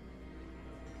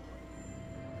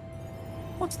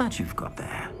 What's that you've got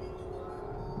there?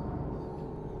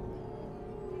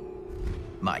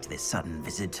 Might this sudden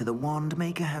visit to the Wand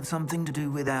Maker have something to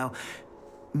do with our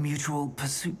mutual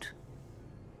pursuit?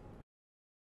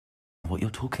 What you're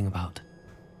talking about?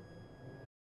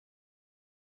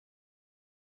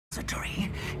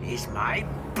 Repository is my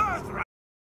birthright!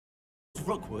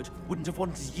 Rookwood wouldn't have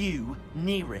wanted you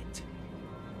near it.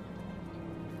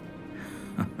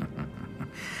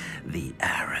 The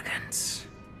arrogance.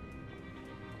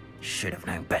 Should have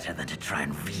known better than to try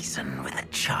and reason with a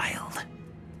child.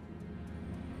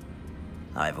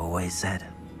 I've always said,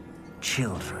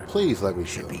 children please let me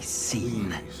should be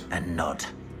seen and not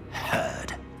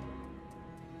heard.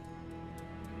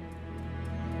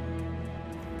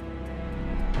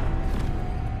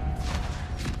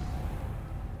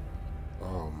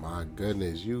 Oh my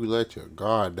goodness, you let your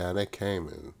guard down. They came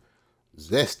and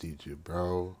zestied you,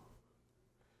 bro.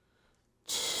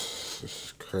 This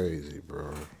is crazy,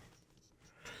 bro.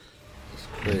 It's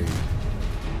crazy.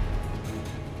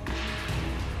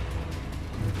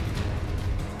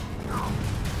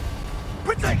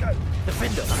 Protego!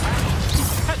 Defender!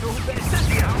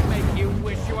 I'll make you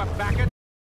wish you were back at...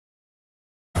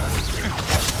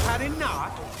 Had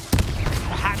enough?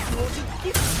 Perhaps more to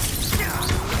give?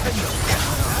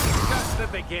 Just the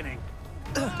beginning.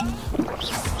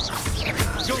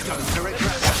 You're going to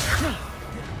regret.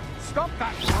 Stop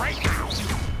that break!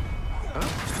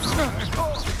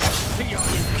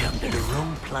 You've come to the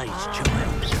wrong place,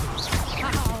 child.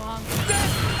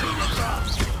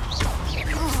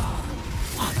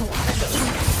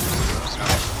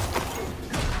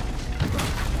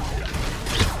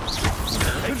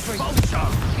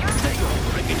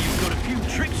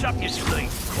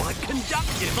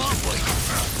 taking him, aren't we?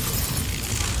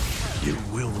 You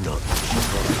will not.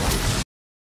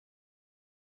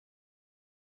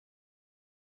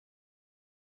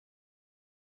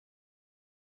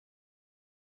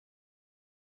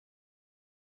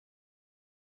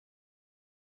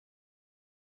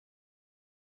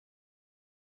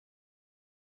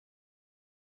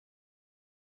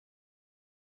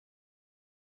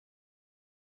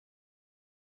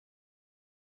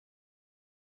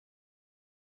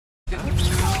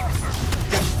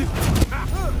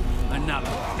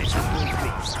 Another pitiful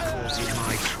beast caught in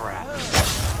my trap.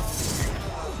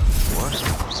 What?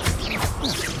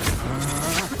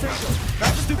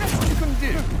 That's the best you can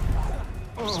do.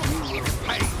 You will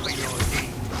pay for your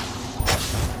deeds.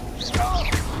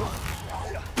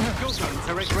 You're going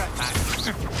to regret that.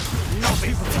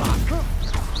 Novice luck.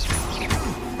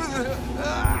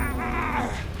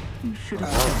 You should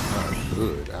have That was not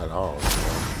good at all.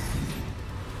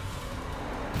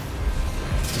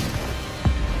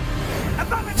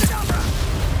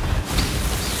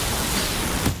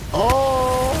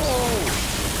 Oh!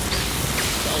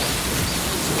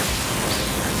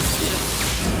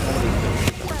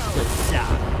 well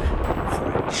done for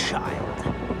a child.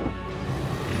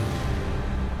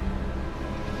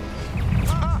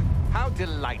 Ah, how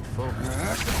delightful.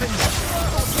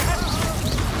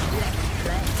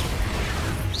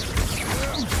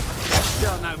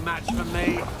 Still no match for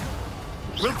me.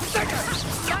 We'll take it!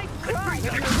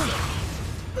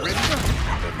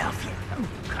 Enough.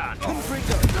 Can't.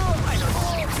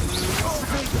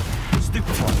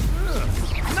 Stupid one.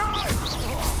 No!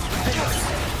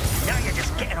 Now you're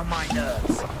just getting on my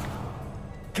nerves.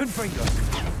 Confringo.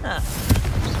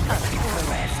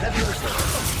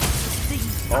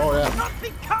 Oh, yeah. Not be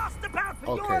cast about for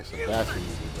Okay, so that's what you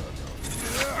do.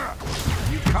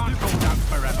 You can't hold out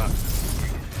forever.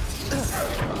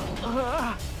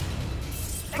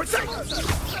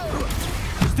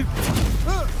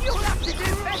 You'll have to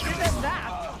do better than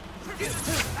that.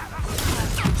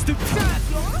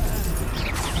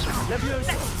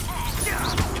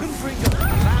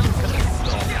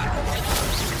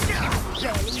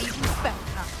 Barely even felt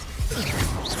that.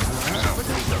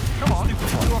 Come on, you're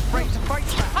afraid to fight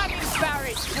back. I'm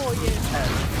embarrassed for you.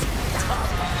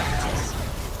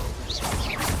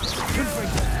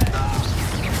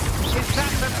 Is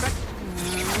that the best?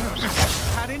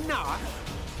 Had enough?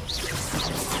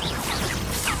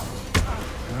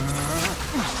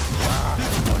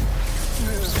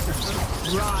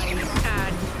 Ride and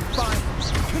fight.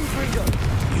 Confringo.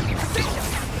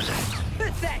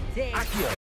 Pathetic.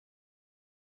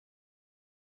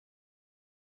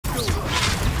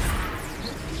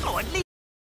 Oh, at least.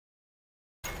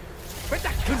 With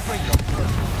that Confringo.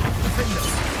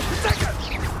 Second.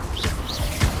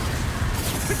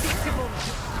 Predictable.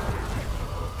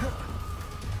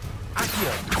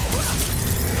 Accio.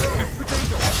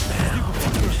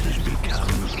 This has become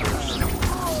personal.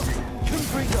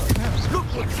 Confringo. Look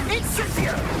what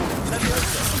Incendio.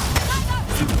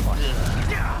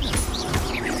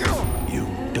 You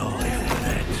die for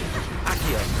that.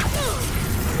 Accio.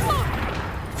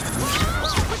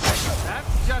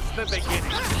 That's just the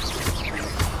beginning.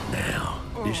 Now,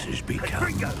 this has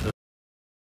become...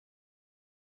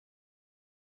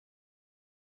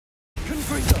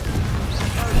 Confringo.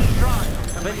 First try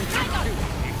of any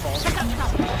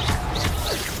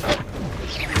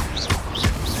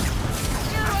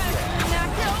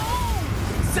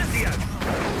Incendio.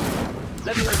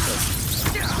 Levioso.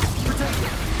 Potato.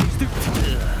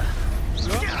 Stupid.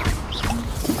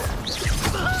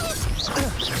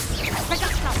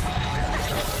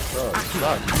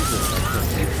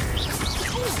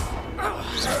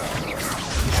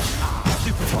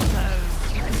 Stupid one.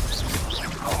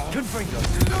 Confringo.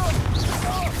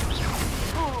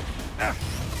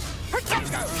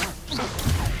 Potato.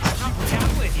 I'm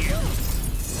down with you.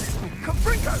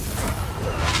 Confringo.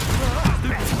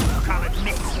 Best work, I'll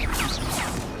admit.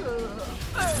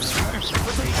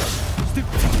 Potato.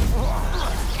 Stupid.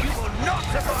 You will not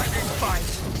survive this fight.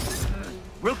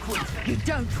 Real quick. You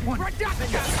don't want Give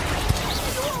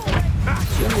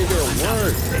me their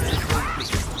word.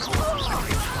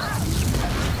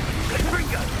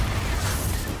 Confringo.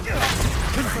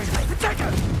 Potato.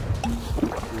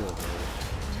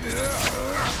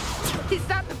 Is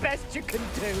that the best you can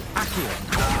do? Accio.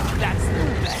 That's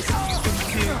the best you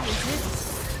can do, is it?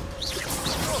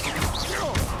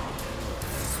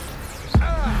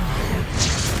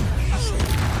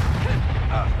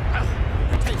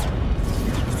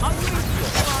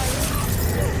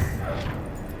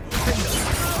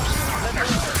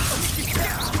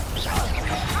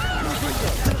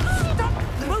 Stop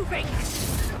moving!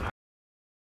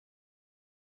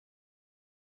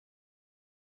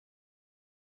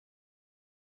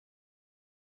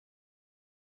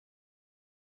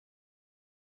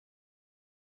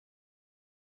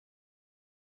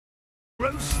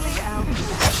 Grossly out.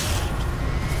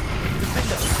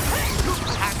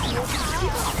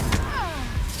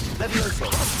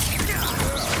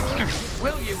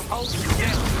 Will you hold still?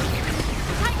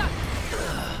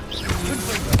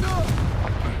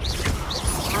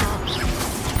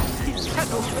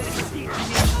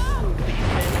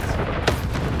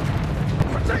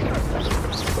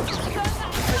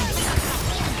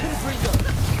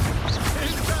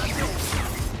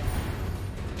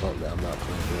 Oh, man, I'm not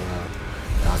playing around.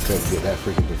 I couldn't get that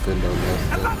freaking defender on that.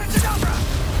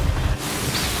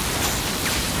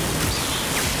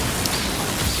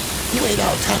 You ain't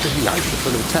out tapping me. I used to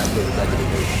put him tap me back in the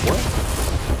day. What?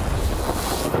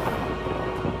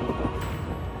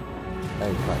 I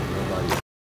ain't fighting nobody.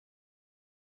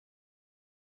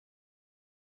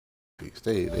 They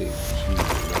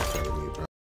cheating at me, bro.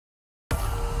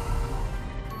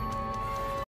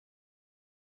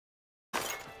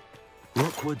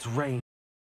 Rookwood's reign.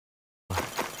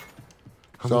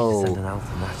 I need to send an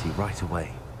Althanati right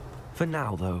away. For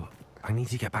now, though, I need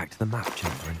to get back to the map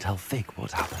chamber and tell Fig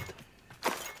what happened.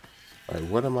 Alright,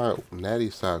 what am I? Natty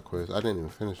side quests? I didn't even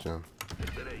finish them.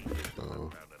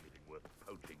 So.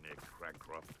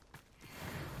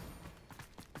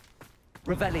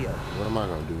 Revelio. What am I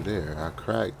gonna do there? I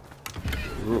cracked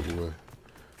Rookwood.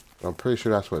 I'm pretty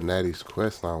sure that's what Natty's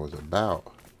quest line was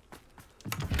about.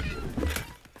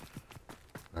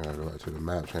 I gotta go back to the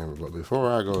map chamber, but before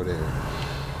I go there,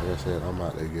 like I said, I'm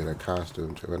out to get a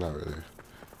costume change. Well, not really.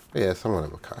 But yeah, somewhat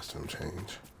of a costume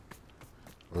change.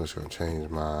 I'm just gonna change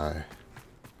my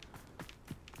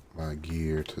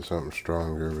gear to something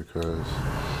stronger because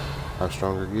I have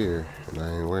stronger gear and I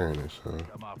ain't wearing it, so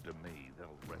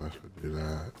let's do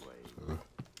that. So,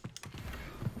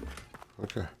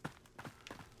 okay.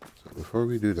 So before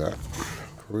we do that,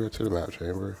 before we go to the map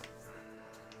chamber,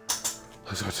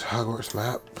 let's go to Hogwarts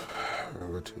map. We're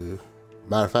gonna go to.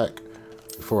 Matter of fact,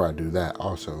 before I do that,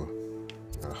 also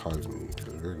gotta hug me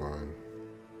because we're going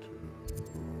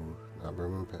to not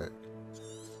Birmingham Pack.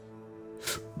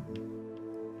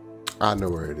 I know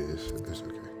where it is. It's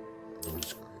okay. Let me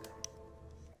just go here.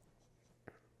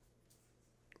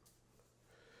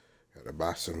 Gotta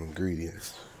buy some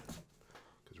ingredients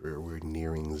because we're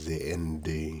nearing the end.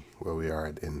 Well, we are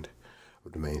at the end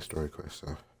of the main story quest.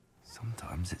 So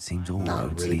sometimes it seems all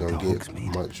not really gonna get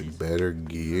much better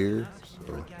gear.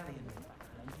 So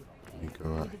let me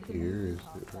go out here. Is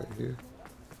it right here?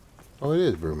 Oh, it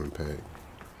is Birmingham Pack.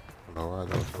 Oh, I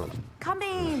don't. Come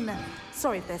in.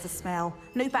 Sorry if there's a smell.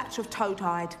 New batch of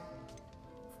toad-hide.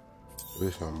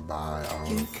 We're gonna buy.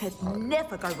 You could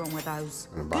never go wrong with those.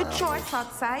 Good choice,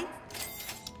 I'd say.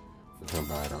 We're gonna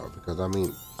buy it all because I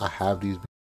mean I have these,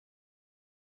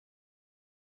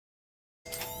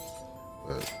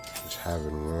 but just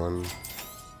having one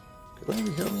could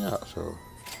maybe help me out. So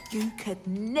you could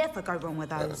never go wrong with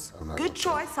those. Good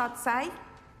choice, I'd say.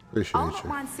 Appreciate I'll not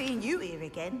mind seeing you here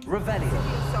again. Revelio.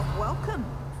 Yourself welcome.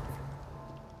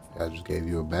 I just gave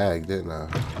you a bag, didn't I?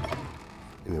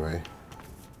 Anyway.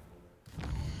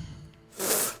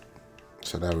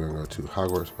 So now we're gonna go to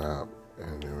Hogwarts map,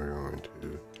 and then we're going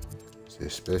to the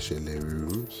specialty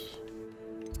rooms.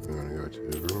 We're gonna go to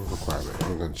the room requirement.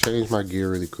 I'm gonna change my gear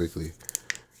really quickly.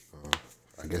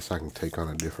 I guess I can take on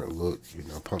a different look. You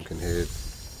know, pumpkin head.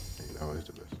 You know, it's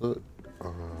the best look.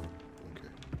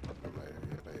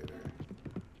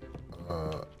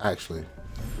 Actually,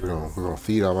 we're gonna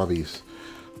feed all my beasts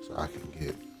so I can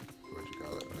get what you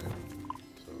call it, right?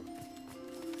 So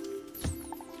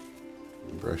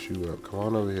brush you up. Come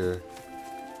on over here.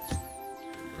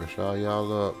 Brush all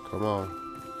y'all up. Come on.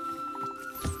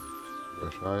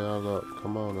 Brush all y'all up.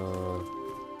 Come on.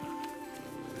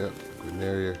 Yep.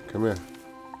 Veneria. Come here.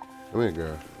 Come here,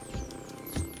 girl.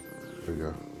 There we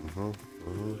go.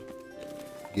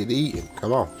 Get eating.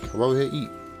 Come on. Come over here, eat.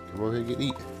 Come over here, get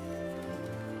eating.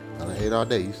 I ate all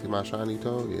day. You see my shiny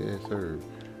toe? Yeah, sir.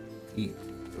 Eat.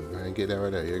 Go ahead and get that right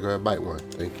there. Yeah, go ahead and bite one.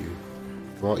 Thank you.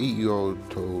 Come on, eat, you old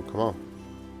toad. Come on.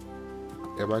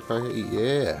 Everybody come here, eat.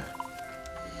 Yeah.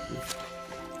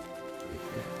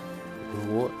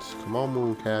 What? Come on,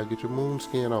 moon cow. Get your moon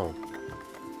skin on.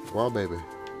 Come on, baby.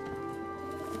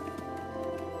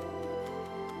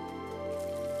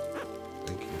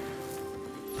 Thank you.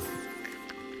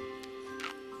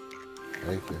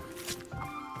 Thank you.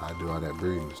 I do all that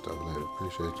breeding and stuff later.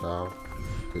 Appreciate y'all.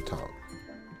 Good talk.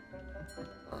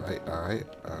 Alright.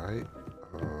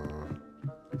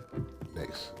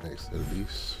 Next to the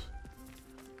beast.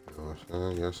 You know what I'm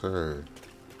saying? Yes, sir.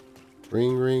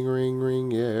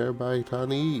 Ring. Yeah, everybody trying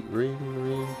to eat.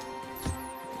 Ring.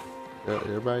 Yeah,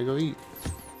 everybody go eat.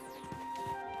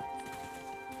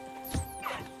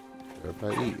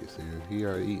 Everybody eat. See, he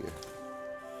already eating.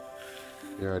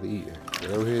 You already eating.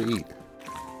 Get over here and eat.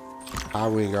 High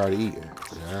wing already eating.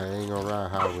 I ain't gonna ride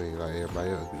high wing like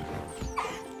everybody else be doing.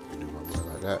 You do my boy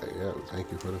like that. Yep.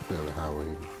 Thank you for the feeling, high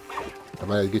wing.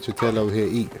 Somebody get your tail over here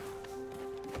and eat.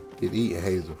 Get eating,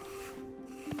 Hazel.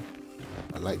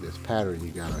 I like this pattern you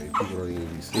got on you. People don't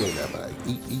even be seeing that, but like,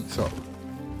 eat something.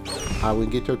 High wing,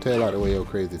 get your tail out the way, your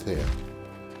crazy tail.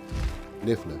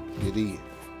 Niffler, get eating.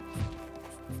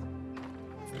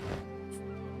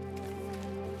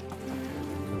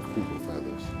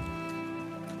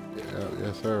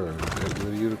 Yes, sir. Get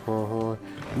the unicorn horn.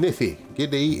 Niffy,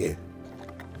 get to eating.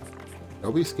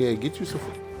 Don't be scared. Get you some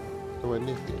food. Oh,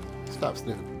 Niffy. Stop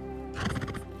sniffing.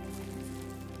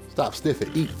 Stop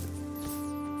sniffing. Eat.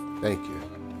 Thank you.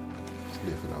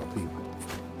 Sniffing on people.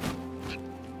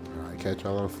 Alright, catch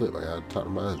y'all on the flip. I gotta talk to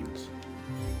my husbands.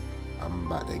 I'm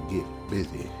about to get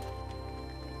busy.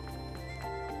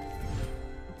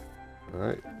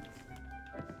 Alright.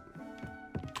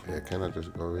 Yeah, can I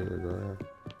just go here and go around?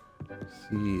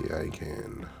 See, I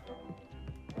can.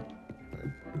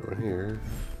 Go in here.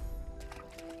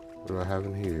 What do I have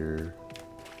in here?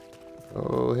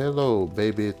 Oh, hello,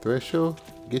 baby threshold.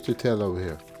 Get your tail over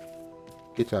here.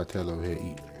 Get your tail over here,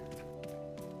 eat.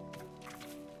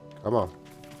 Come on.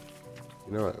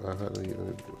 You know what? Yeah, I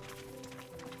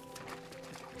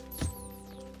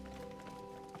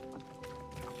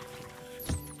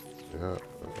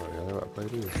gotta play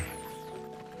this.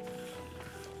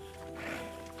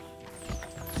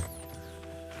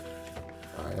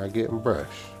 I getting brush.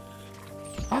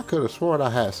 I could have sworn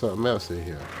I had something else in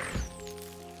here.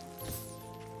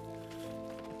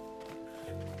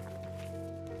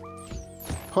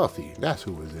 Puffy, that's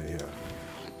who was in here.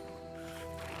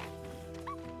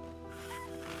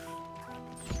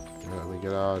 Let me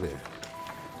get all this.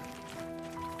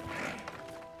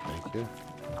 Thank you.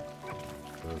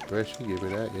 So Thresher, give me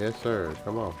that. Yes, sir.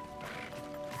 Come on.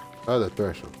 Other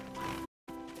Thresher.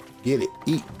 Get it.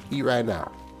 Eat. Eat right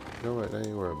now. You know what? I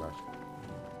ain't worried about you.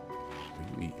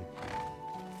 You eating.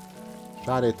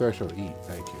 Try that threshold. Eat.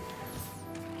 Thank you.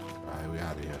 Alright, we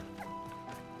out of here.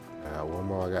 I got one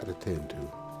more I got to tend to.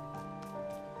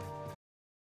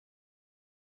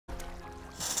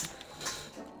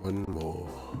 One more.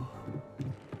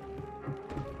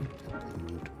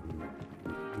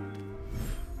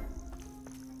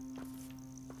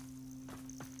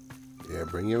 Yeah,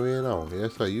 bring your in on.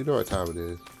 Yes, sir. You know what time it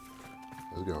is.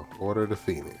 Let's go. Order the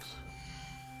Phoenix.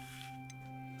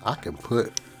 I can put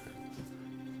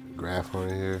a graph on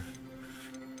here,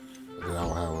 but then I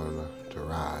don't have one to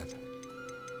ride.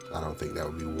 I don't think that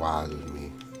would be wise of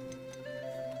me.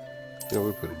 You know,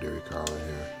 we put a dairy car in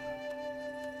here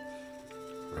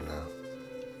for now.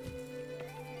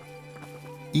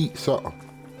 Eat something.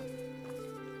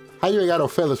 How you ain't got no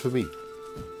feathers for me?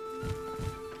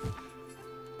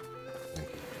 Thank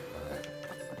you. Alright.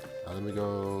 Now let me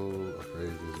go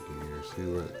appraise this gear, see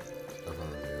what stuff I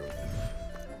reveal.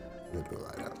 We'll do it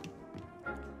like that.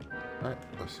 Alright,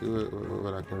 let's see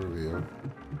what I can reveal.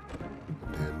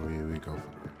 And then we go from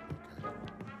there.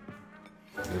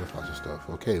 Okay. Identify some stuff.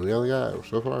 Okay, we only got,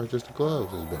 so far, just the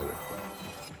gloves is better.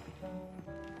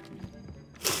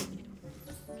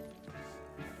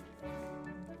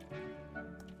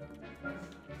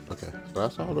 Okay, so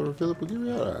that's all the revealable gear we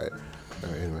got. Alright.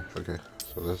 Alright, anyway, okay.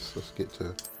 So let's get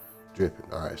to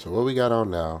dripping. Alright, so what we got on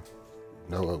now,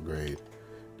 no upgrade.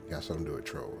 We got something to do with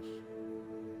trolls.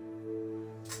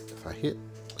 If I hit,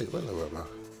 wait, what level am I?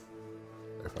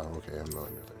 35, okay, I'm not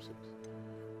in 36.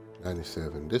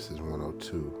 97, this is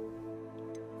 102.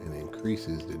 And it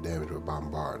increases the damage with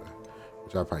Bombarda.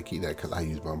 Which I'll probably keep that because I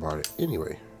use Bombarda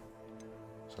anyway.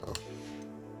 So,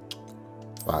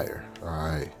 fire.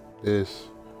 Alright, this.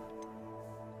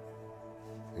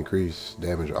 Increase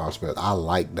damage with all spells. I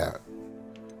like that.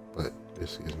 But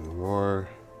this gives me more.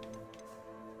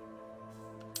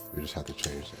 We just have to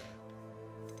change that.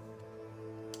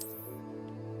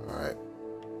 Alright.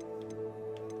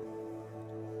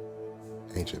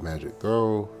 Ancient magic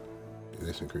throw.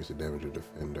 This increases the damage of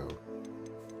defendo.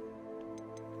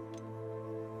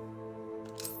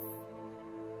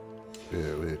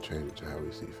 Yeah, we'll change it to how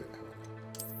we see fit.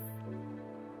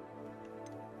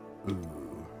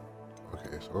 Ooh.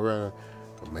 Okay, so we're at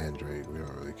a mandrake. We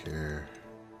don't really care.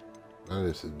 None of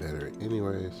this is better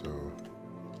anyway, so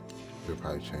we'll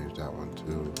probably change that one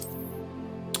too.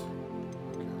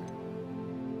 Okay.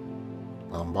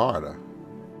 Bombarda.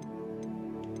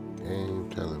 Game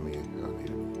telling me I don't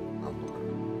need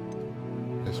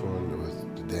Bombarda. This one was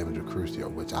the damage of Crucio,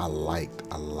 which I liked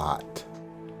a lot.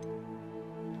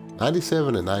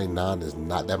 97 and 99 is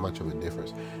not that much of a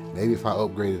difference. Maybe if I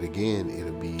upgrade it again,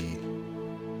 it'll be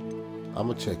I'm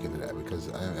gonna check into that because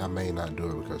I may not do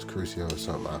it because Crucio is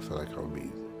something I feel like I'll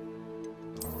be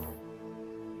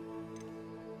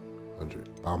 100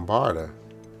 Bombarda.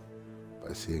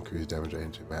 But see, increased damage or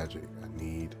ancient magic. I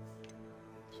need.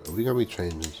 So we're gonna be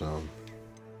changing some.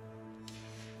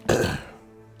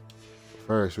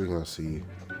 First, we're gonna see.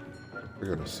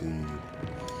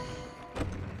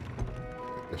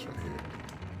 This right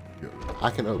here. I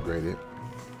can upgrade it.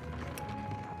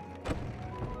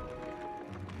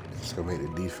 It's gonna make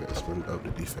the defense. We're gonna up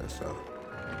the defense though.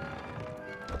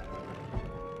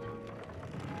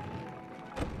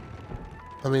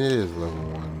 I mean, it is level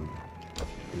 1.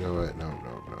 You know what? No.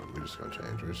 We're just gonna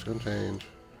change. We're just gonna change.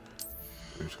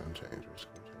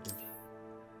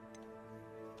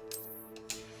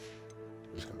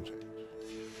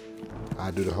 I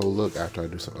do the whole look after I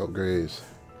do some upgrades.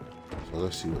 So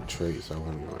let's see what traits I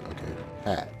want to go with. Okay,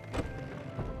 hat.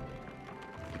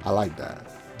 I like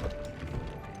that.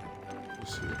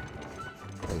 Let's see.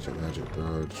 Ancient magic,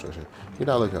 throw, destruction. We're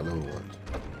not looking at level 1s.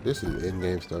 This is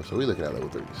in-game stuff, so we're looking at level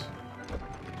 3s.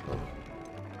 So,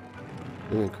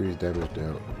 we'll increase damage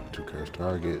down to cursed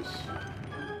targets.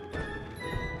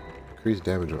 Increase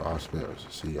damage with all spells.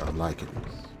 See, I'm liking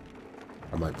this.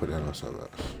 I might put that on something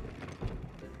else.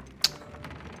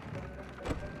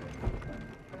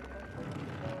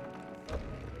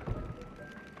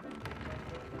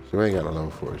 So we ain't got no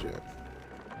level 4s yet.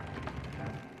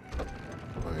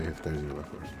 If there's any level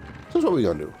 4s. So that's what we're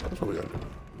gonna do.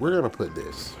 We're gonna put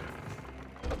this.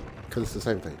 Because it's the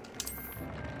same thing.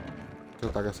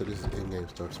 Because like I said, this is in-game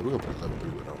stuff, so we're gonna put level 3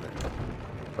 one on there.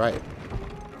 Right.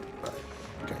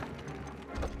 Okay.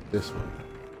 This one.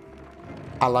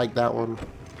 I like that one.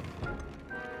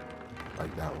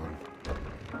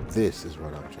 This is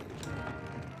what I'm changing.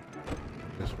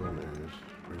 This one is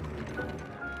we're gonna do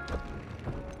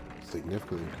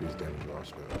significantly increased damage with all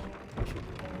spells.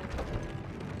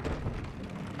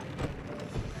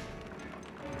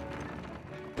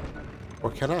 Or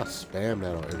can I spam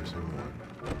that on every single one?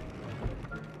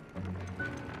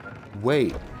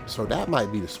 Wait, so that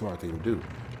might be the smart thing to do.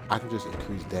 I can just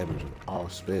increase damage with all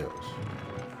spells.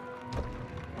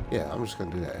 Yeah, I'm just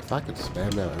gonna do that. If I could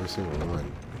spam that on every single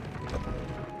one.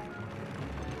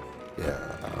 Yeah,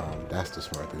 that's the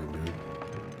smart thing to do.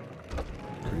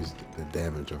 Increase the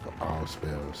damage of all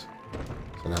spells.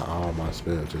 So now all my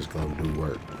spells just gonna do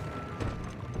work.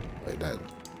 Like that.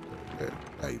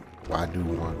 Like, why do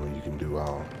one when you can do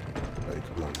all? Like,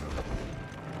 come on now.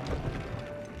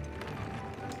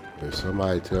 If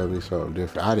somebody tell me something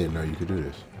different, I didn't know you could do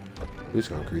this. We're just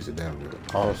gonna increase the damage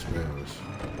of all spells.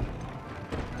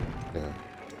 Yeah.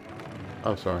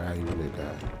 I'm sorry I even did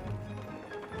that.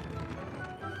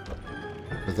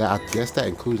 Cause I guess that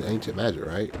includes ancient magic,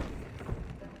 right?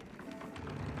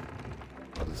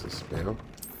 This is a spell.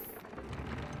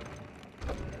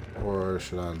 Or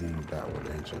should I leave that one,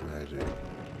 ancient magic?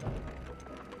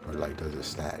 Or like, does it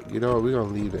stack? You know what, we're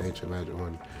gonna leave the ancient magic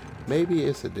one. Maybe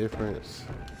it's a difference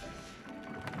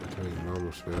between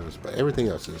normal spells, but everything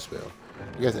else is a spell.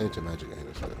 I guess ancient magic ain't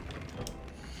a spell.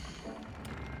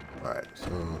 Alright, so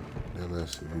then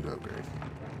let's view the upgrade.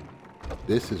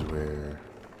 This is where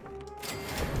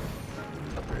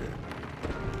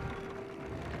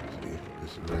see,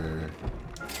 this is where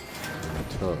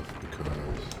it's tough because I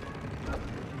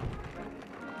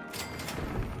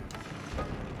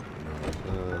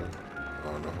don't know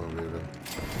how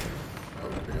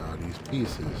to upgrade all these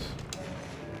pieces.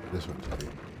 This one's like,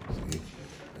 see,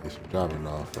 there's some dropping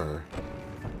off her.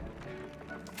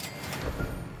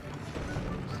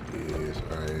 See,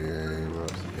 sorry,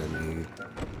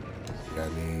 I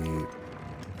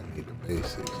need the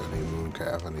basics. I need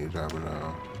mooncalf. I need dropping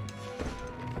off.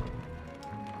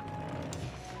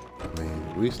 I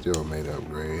mean, we still made an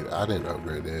upgrade. I didn't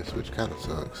upgrade this, which kind of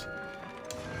sucks.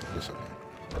 It's okay.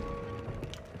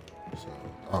 So,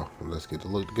 oh, let's get the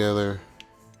look together.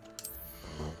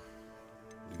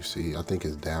 You see, I think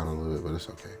it's down a little bit, but it's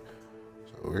okay.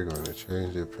 So we're going to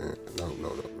change the print. No.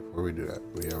 Before we do that,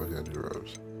 we always got to do the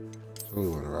robes. So we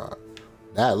want to rock.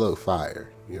 That look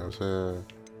fire. You know what I'm saying?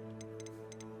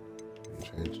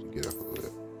 Change to get up a little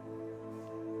bit.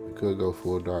 We could go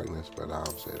full darkness, but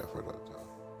I'll say that for another time.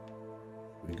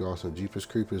 We go on some Jeepers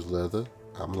Creepers leather.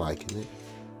 I'm liking it.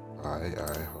 Alright,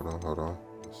 hold on.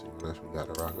 Let's see what else we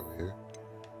got to rock over here.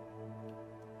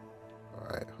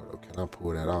 Alright, hold on. Can I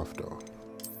pull that off though?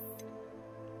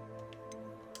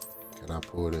 Can I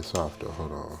pull this off though?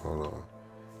 Hold on.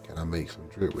 Can I make some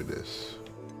drip with this?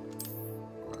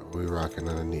 Alright, what we rocking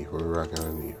underneath?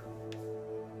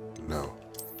 No.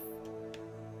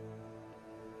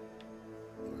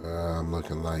 I'm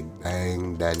looking like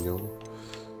dang Daniel.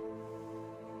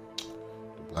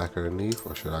 The black underneath,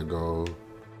 or should I go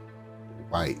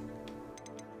white?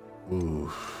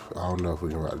 Ooh, I don't know if we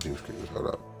can rock the juice creamers. Hold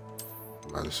up. I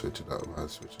might have to switch it up.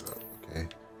 Okay.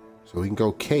 So we can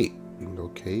go cape.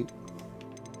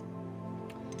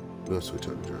 We'll switch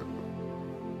up the drip.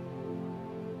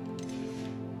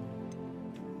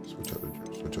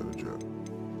 Switch up the drip.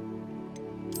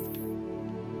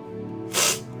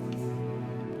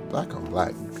 Black on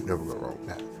black, you can never go wrong with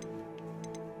that.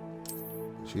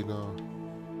 But you know,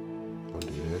 I'm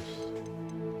gonna do this.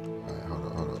 Alright,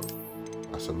 hold up.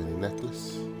 Got so many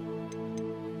necklace.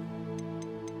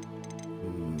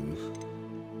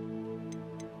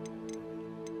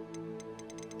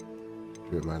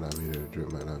 Drip might not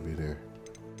be there.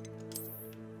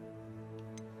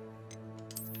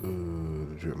 Ooh,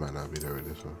 the drip might not be there with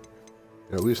this one.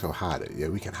 You know, we just gonna hide it. Yeah,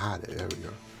 we can hide it. There we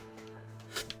go.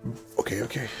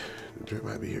 Okay. The drip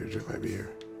might be here.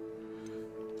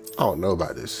 I don't know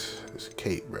about this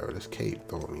cape, bro. This cape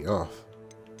throwing me off.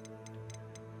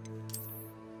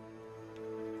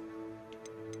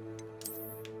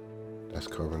 That's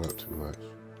covering up too much.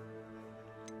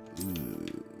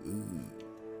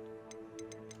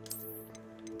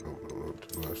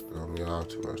 No,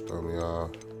 too much throw me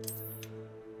off.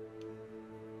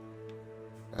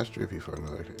 That's drippy for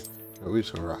another case. No, we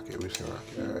just gonna rock it.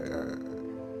 Alright.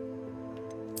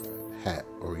 Hat.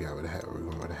 What we got with the hat? Where we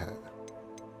going with the hat?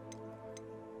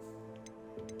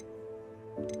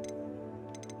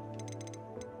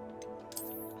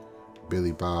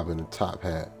 Billy Bob in the top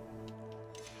hat.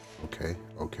 Okay.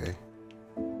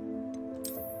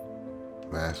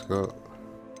 Mask up.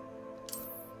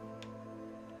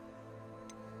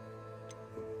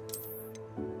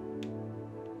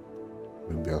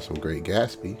 We'll be on some Great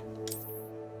Gatsby.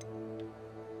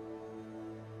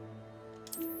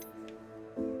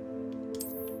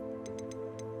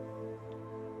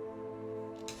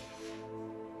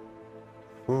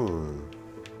 Alright.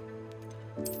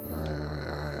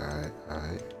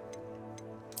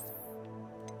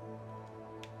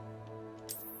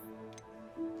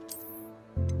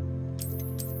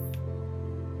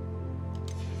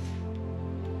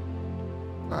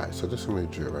 Alright, so this is gonna be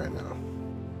drip right now.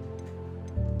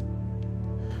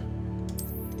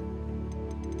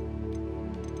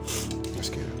 Let's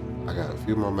get it. I got a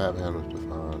few more map handles to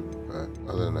find, but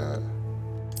other than that,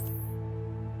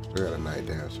 still got a Night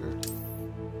Dancer.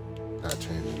 Not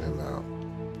changing him out.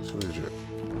 This is drip.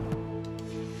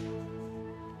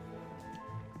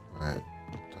 Alright,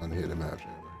 time to hit the map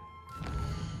chamber.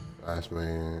 Last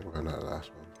man, well, not the last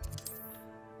one.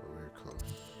 But we're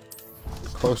close.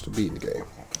 We're close to beating the game.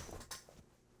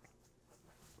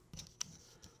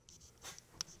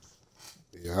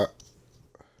 Yeah.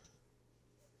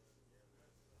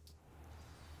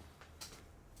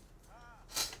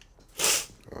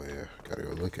 Oh yeah, gotta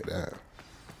go look at that.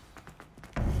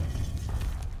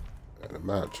 Got the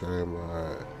map chamber,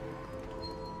 alright.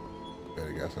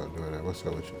 Better got something doing that. What's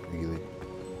up with you, Peely?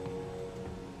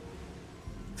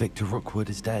 Victor Rookwood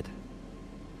is dead.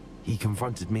 He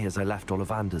confronted me as I left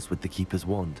Ollivander's with the Keeper's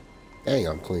wand. Dang,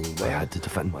 I'm clean, bro. I had to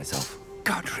defend myself.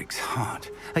 Godric's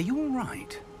heart. Are you all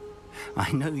right?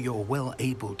 I know you're well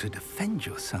able to defend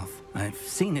yourself. I've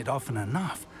seen it often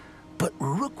enough. But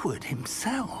Rookwood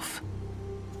himself...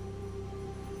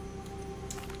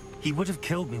 He would have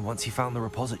killed me once he found the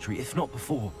repository, if not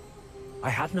before. I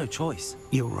had no choice.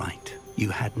 You're right. You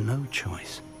had no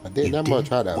choice. I did that much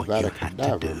try to what you had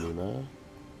to do. Man.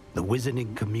 The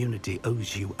wizarding community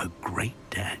owes you a great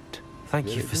debt.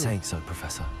 Thank you for saying so,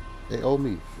 Professor. They owe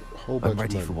me a whole bunch of money.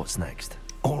 I'm ready for what's next.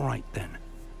 All right, then.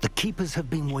 The Keepers have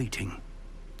been waiting.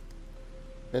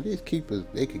 Now, these Keepers,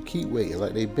 they can keep waiting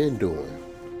like they've been doing.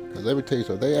 Because let me tell you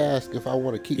so, they ask if I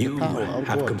want to keep the power. You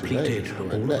have completed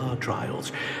all our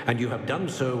trials, and you have done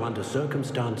so under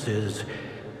circumstances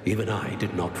even I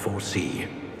did not foresee.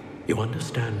 You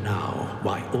understand now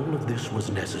why all of this was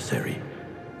necessary.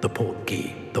 The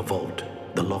portkey, the vault,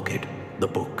 the locket, the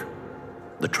book,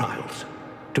 the trials.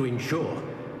 To ensure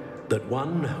that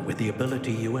one with the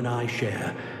ability you and I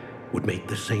share would make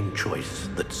the same choice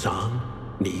that San,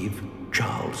 Neve,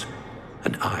 Charles,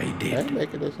 and I did. I'm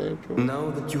making the same choice. Now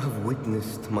that you have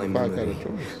witnessed my memory,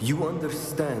 you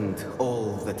understand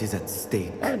all that is at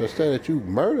stake. I understand that you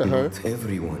murdered her. Not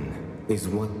everyone is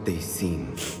what they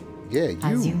seem. Yeah,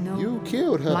 As you know, you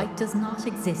killed her. Light does not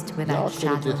exist without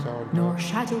shadow, nor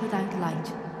shadow without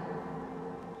light.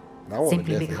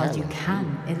 Simply because you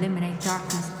can eliminate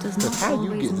darkness does not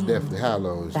always mean Deathly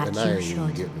Hallows, that and I ain't you even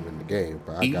should. getting them in the game.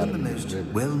 But I Even the most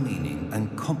well-meaning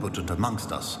and competent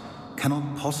amongst us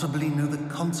cannot possibly know the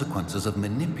consequences of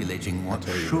manipulating what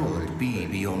should be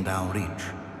beyond our reach.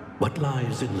 What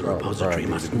lies in the repository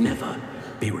must never,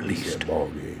 be released.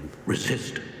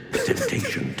 Resist the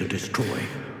temptation to destroy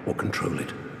or control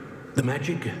it. The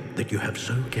magic that you have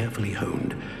so carefully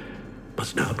honed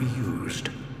must now be used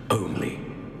only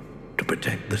to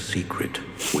protect the secret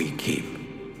we keep.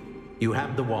 You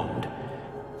have the wand.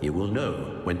 You will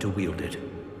know when to wield it.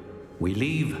 We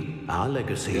leave our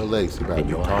legacy your legacy about in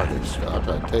your hands. I'm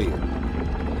trying to tell you.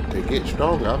 To get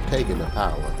stronger, I'm taking the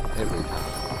power every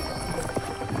time.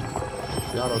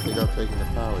 Y'all don't think I'm taking the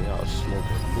power? Y'all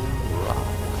smoking blue rock.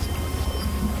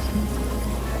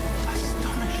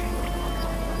 Astonishing.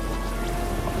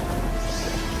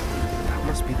 That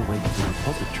must be the way to the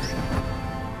repository.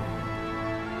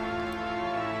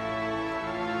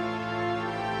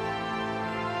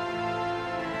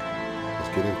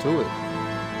 Let's get into it.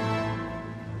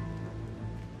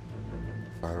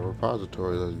 Find a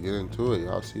repository. Let's get into it.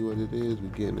 Y'all see what it is we're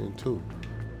getting into.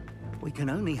 We can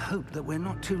only hope that we're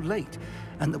not too late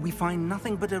and that we find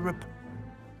nothing but a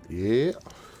Yeah.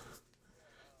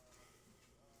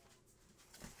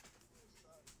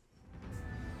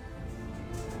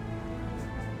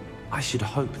 I should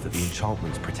hope that the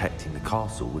enchantments protecting the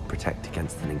castle would protect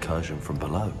against an incursion from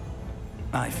below.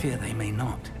 I fear they may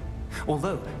not.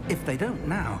 Although, if they don't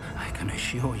now, I can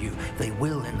assure you they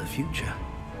will in the future.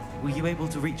 Were you able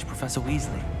to reach Professor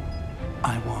Weasley?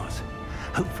 I was.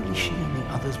 Hopefully she and the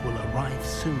others will arrive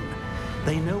soon.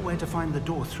 They know where to find the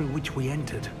door through which we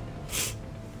entered.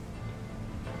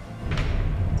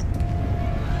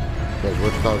 Wait,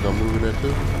 what cars are moving there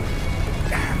too?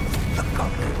 Damn, the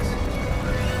goblins.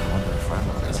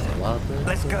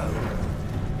 Let's go.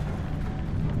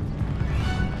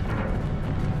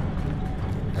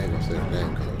 I ain't gonna say the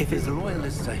name. If his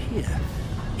loyalists are here,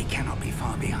 he cannot be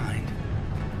far behind.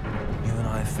 You and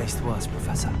I have faced worse,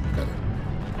 Professor. Okay.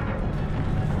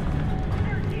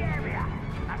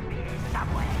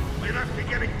 We must be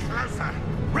getting closer.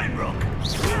 Ranrock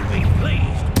will be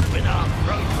pleased with our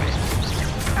progress.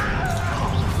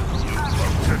 You go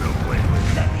to the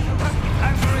wind.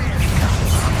 Over here.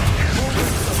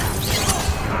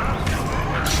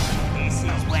 This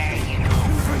is where you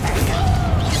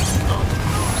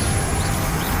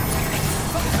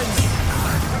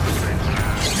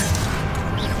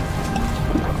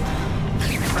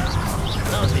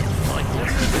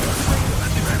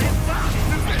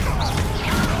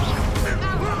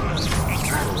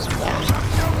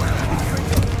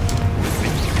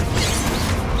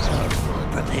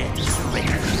Prepare to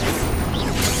surrender.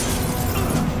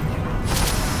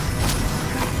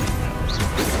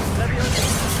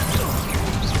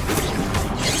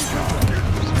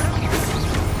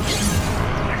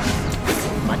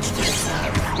 much to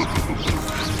serve.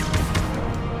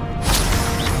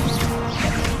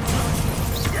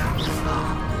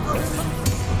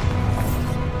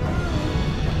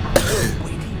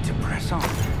 We need to press on.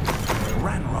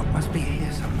 Ranrock must be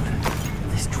here somewhere.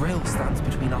 This drill stands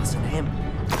between us and him.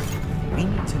 We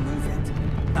need to move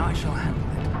it. I shall handle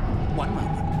it. One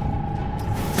moment.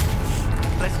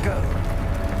 Let's go.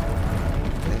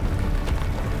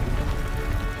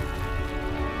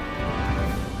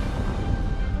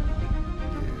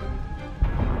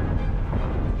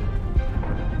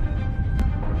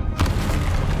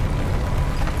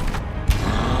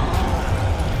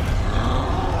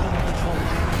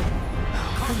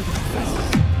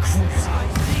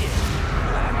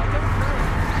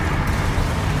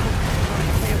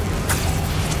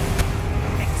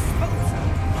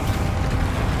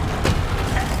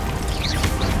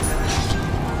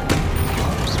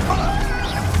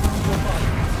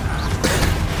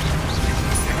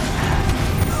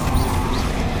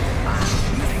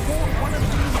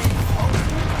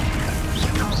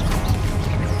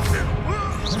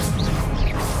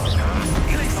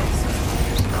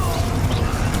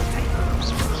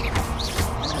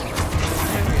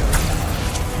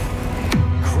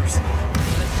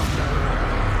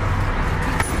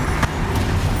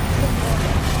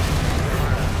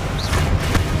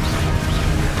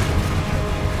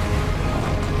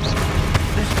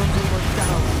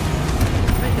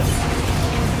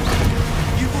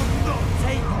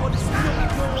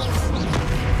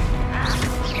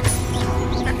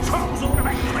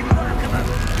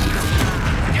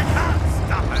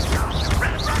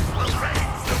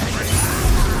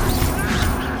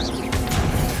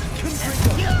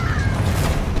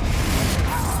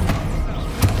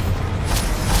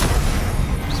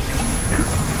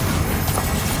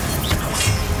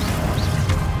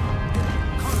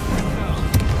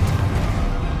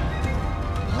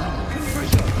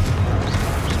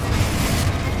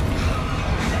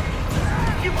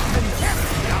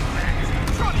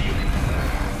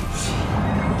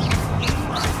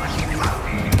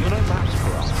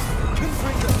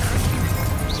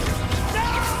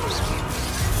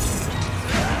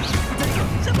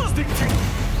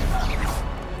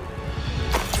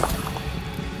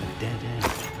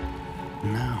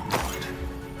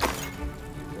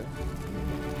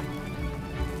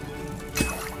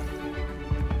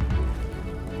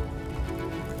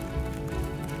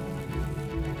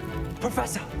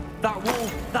 Professor, that wall,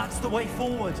 that's the way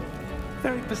forward.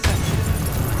 Very perceptive.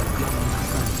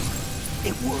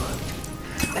 It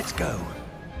worked. Let's go.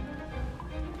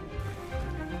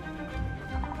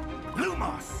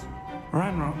 Lumos!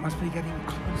 Ranrock must be getting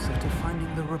closer to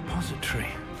finding the repository.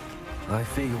 I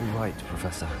fear you're right,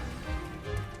 Professor.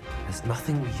 There's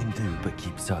nothing we can do but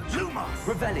keep searching. Lumos!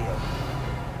 Revelio!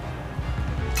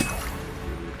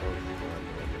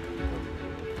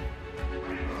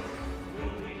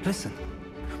 Listen,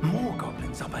 more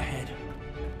goblins up ahead.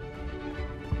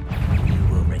 You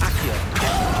will reach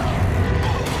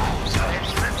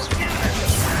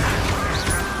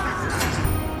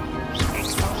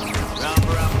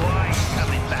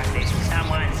coming back. There's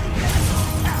someone's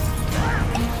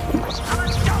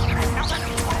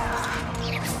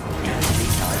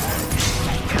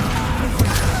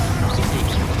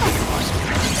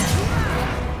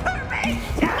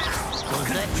was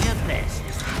that your best?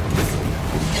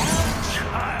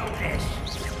 Childish.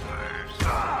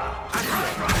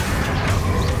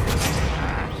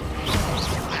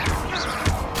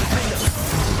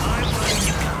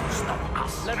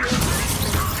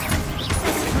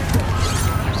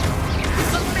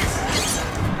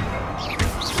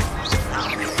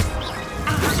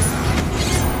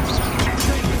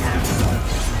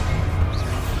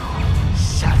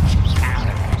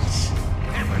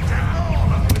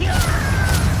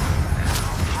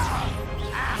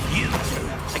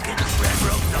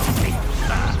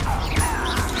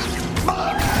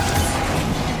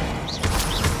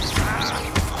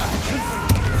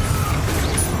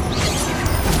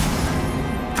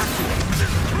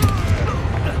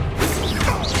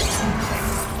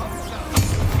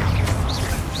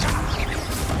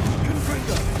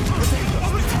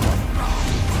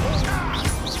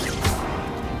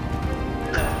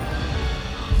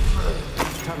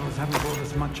 Haven't brought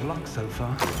us much luck so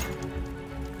far.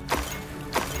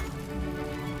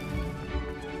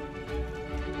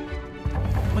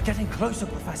 We're getting closer,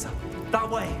 Professor. That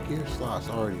way. Gear slot's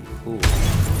already full.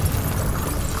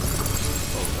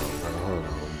 Hold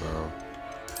on, bro.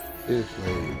 This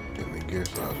late and the gear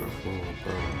slots are full,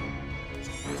 bro.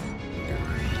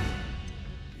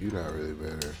 You not really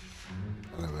better.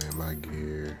 I don't know, my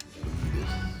gear.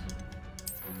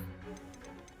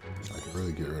 I can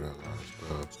really get rid of a lot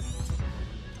of stuff.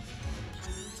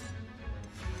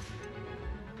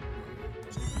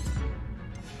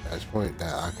 At this point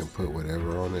that I can put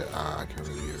whatever on it, I can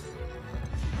really get rid of it.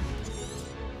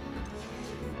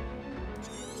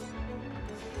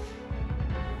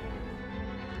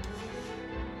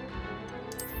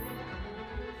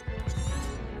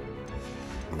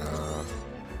 Nah.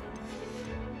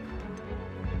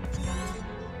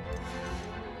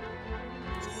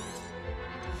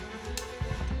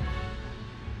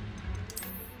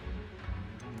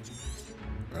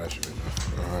 That should be enough.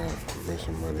 Alright, bring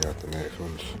some money out the next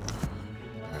ones.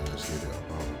 Alright, let's get it.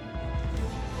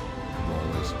 Come on,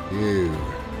 let's view.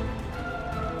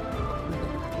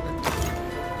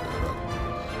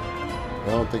 I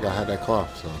don't think I had that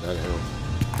cloth, so that helps.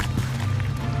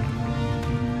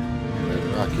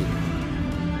 Rocky.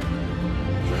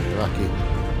 Ready, Rocky.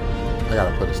 I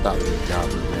gotta put a stop to this job,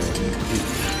 man. He's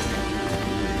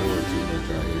doing too much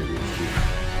out here.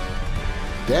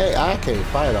 Dang, I can't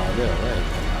fight all them, man.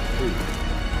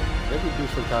 Maybe do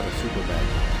some kind of super bad.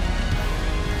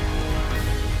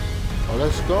 Oh,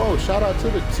 let's go. Shout out to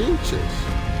the teachers.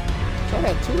 Shout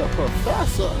out to the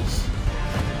professors.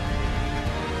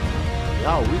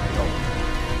 Y'all weak though.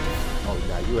 Oh,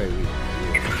 nah, you ain't weak.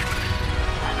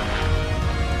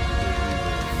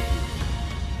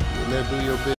 Let's do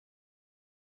your bit.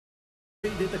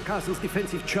 Did the castle's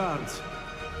defensive charms.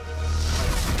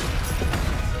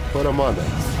 Put them on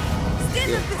there. Steer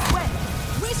them this way.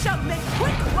 We shall make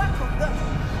quick work of them.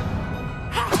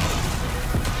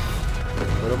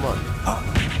 Put them on.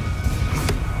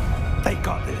 They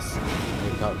got this.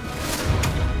 They got it.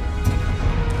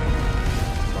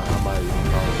 How might you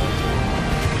call it?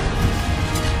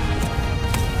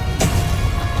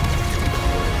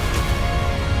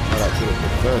 Shout out to the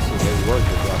professors. They work it.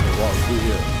 I can walk through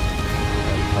here.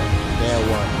 That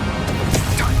one.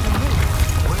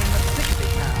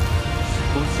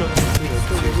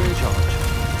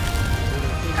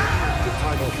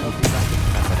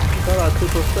 Shout out to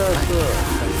Professor.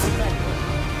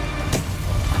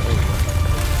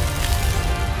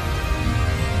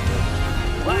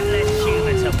 One less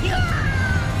human to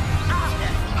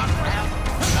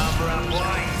number up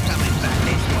wise coming back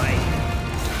this way.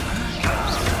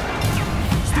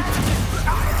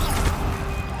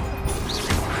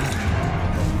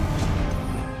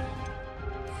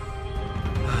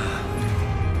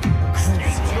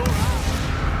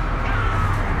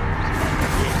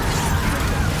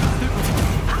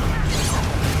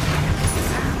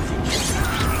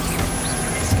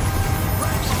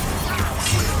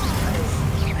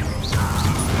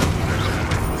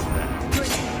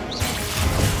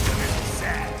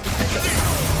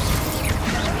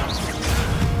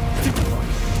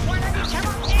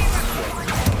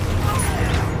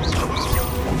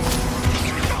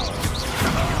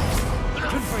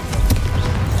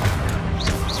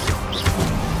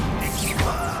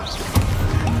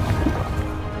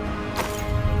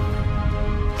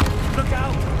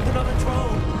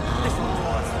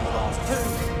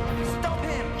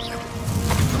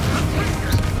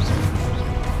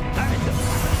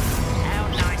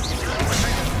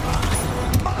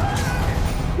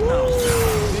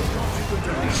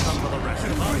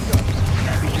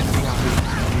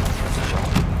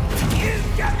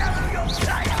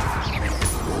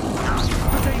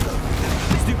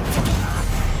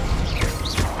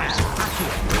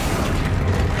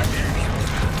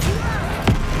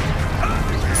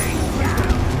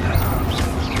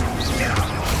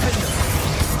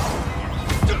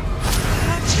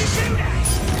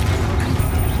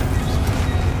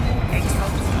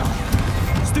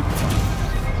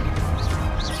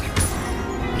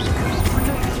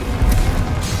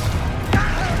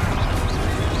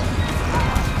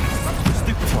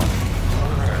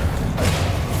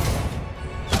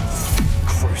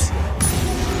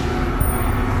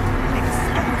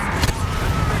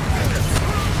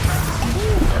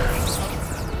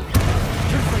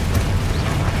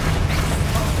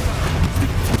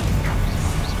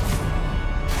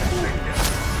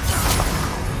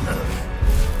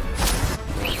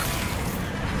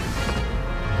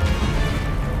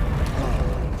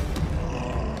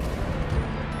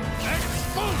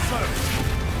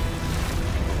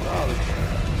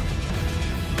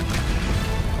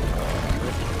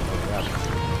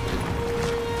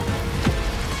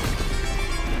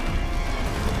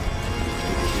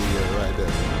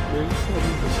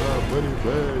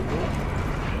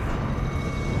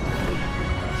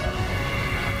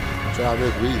 I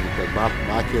miss Weasley because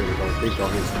my character don't think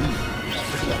on his feet.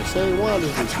 She got the same one as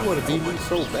me. She want to beat me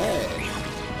so bad.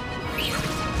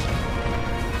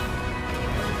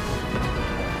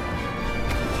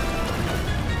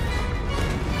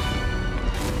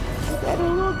 That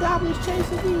little goblin's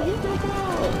chasing me. He took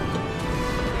off.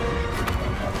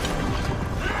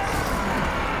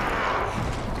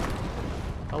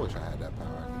 I wish I had that power.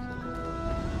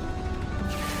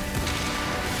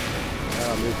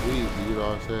 Miss Weasley, you know what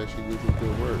I'm saying? She did some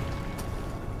good work.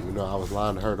 Even though I was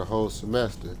lying to her the whole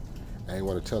semester, I didn't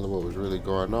want to tell her what was really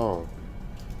going on.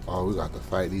 Oh, we got to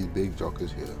fight these big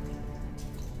jokers here.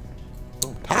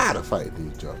 I'm tired of fighting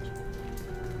these jokers.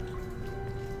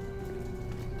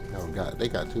 They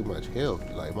got too much health.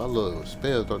 Like, my little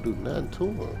spells don't do nothing to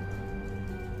them.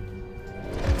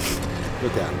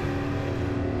 Look at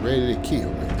them. Ready to kill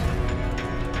me.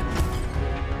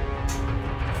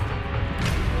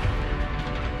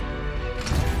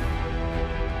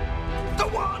 The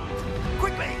wand!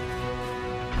 Quickly!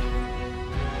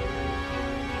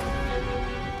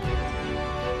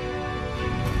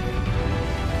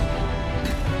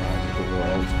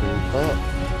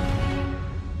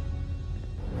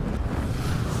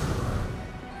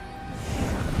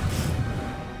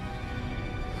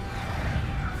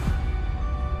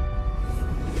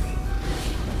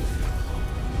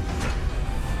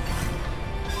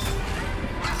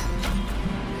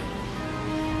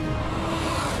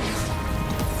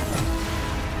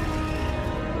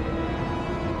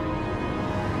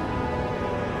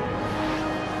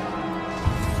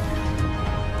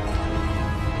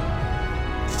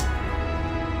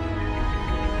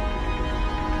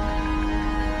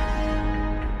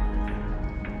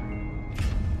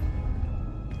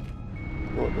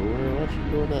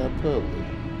 Public.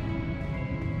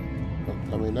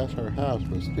 I mean, that's her house,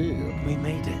 but still. We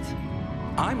made it.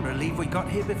 I'm relieved we got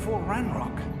here before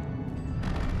Ranrock.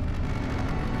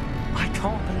 I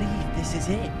can't believe this is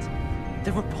it.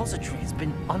 The repository has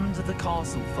been under the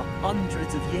castle for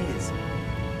hundreds of years.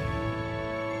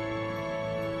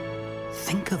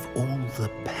 Think of all the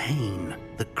pain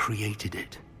that created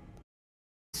it.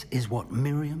 This is what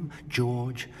Miriam,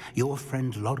 George, your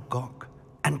friend Lodgok,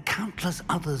 and countless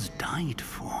others died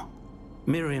for.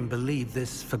 Miriam believed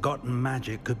this forgotten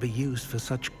magic could be used for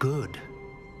such good,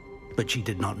 but she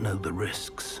did not know the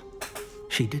risks.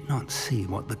 She did not see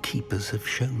what the Keepers have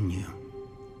shown you,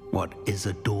 what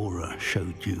Isadora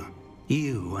showed you.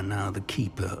 You are now the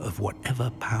Keeper of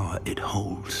whatever power it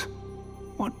holds.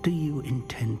 What do you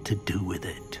intend to do with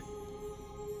it?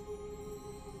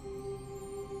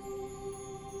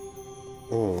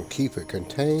 Keep it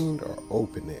contained or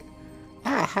open it?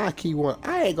 I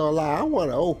ain't gonna lie, I want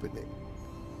to open it.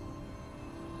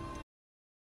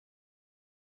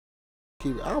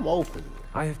 I'm opening it.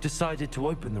 I have decided to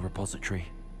open the repository.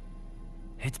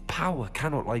 Its power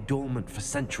cannot lie dormant for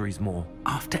centuries more.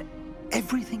 After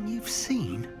everything you've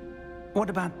seen, what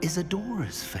about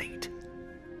Isadora's fate?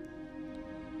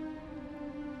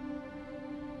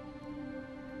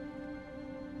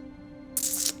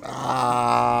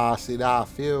 See, now I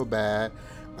feel bad,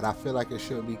 but I feel like it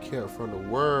shouldn't be kept from the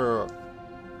world.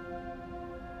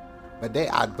 But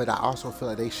I also feel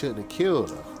like they shouldn't have killed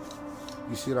her.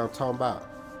 You see what I'm talking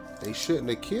about? They shouldn't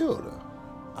have killed her.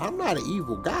 I'm not an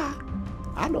evil guy.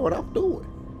 I know what I'm doing.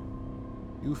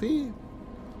 You feel?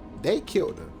 They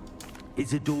killed her.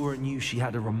 Isadora knew she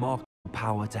had a remarkable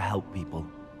power to help people.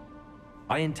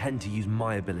 I intend to use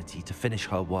my ability to finish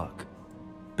her work.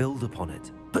 Build upon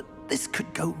it. But this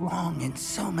could go wrong in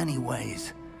so many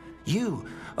ways. You,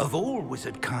 of all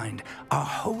wizard kind, are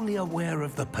wholly aware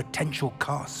of the potential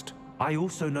cost. I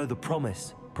also know the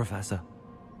promise, Professor.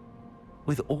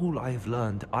 With all I have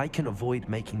learned, I can avoid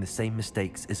making the same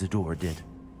mistakes Isadora did.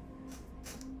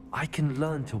 I can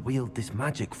learn to wield this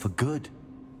magic for good.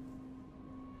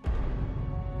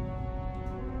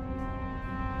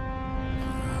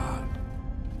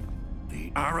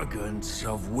 The arrogance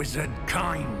of wizard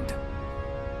kind.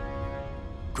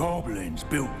 Goblins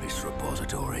built this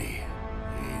repository.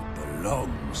 It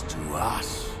belongs to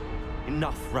us.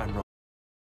 Enough, Ranrock.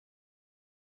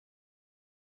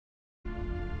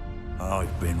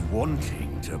 I've been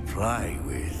wanting to play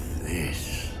with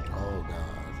this. Oh,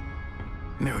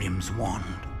 God. Miriam's wand.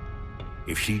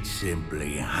 If she'd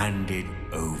simply handed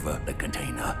over the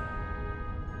container,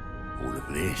 all of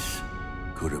this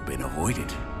could have been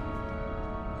avoided.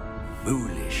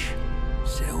 Foolish,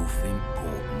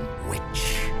 self-important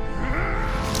witch.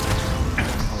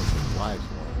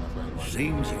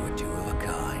 Seems you were two of a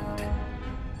kind.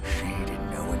 She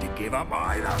didn't know when to give up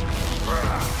either.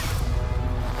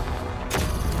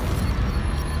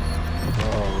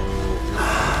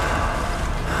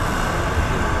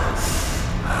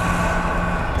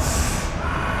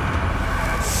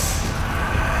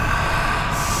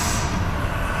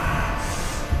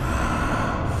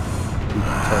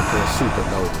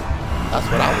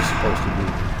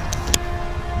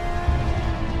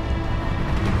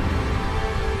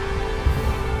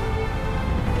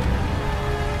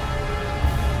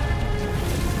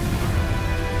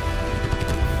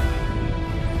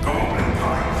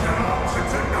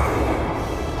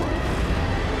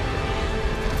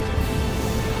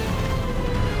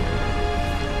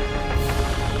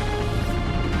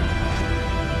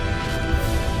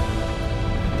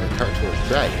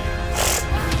 dragon.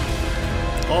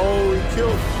 Oh, he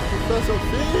killed Professor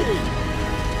Fig.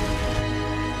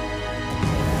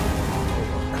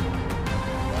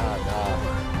 Nah.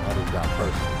 I just got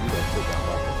personal. You done took out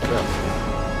my professor.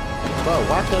 Bro,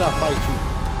 why can't I fight you?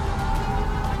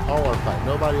 I don't want to fight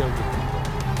nobody else.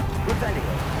 Rebellion.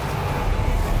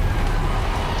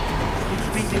 It's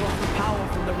feeding off the power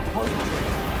from the repository.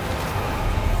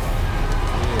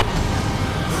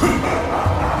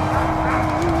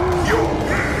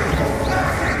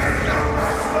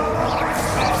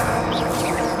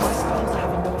 My spells are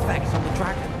having no effects on the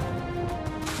dragon.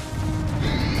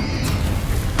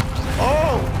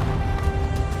 Oh!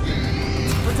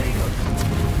 Potato.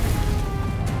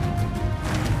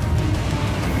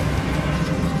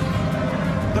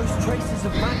 Those traces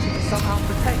of magic are somehow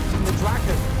protecting the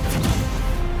dragon.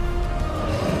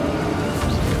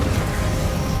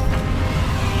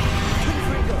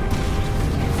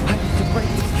 I need to break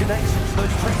these connections,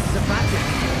 those traces of magic.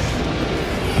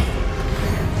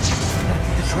 That's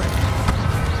the trick.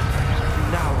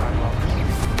 Now, Ranrock.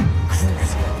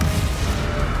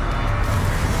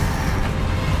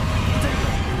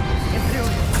 Imperial.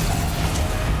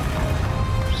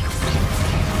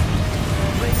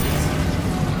 Places.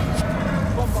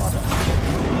 Bombarder.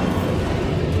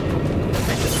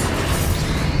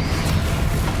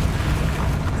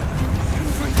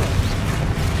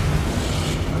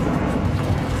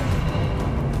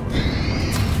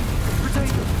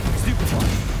 Potato. Stupefy.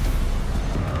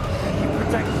 You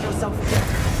protect yourself again.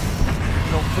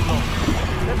 Not for long.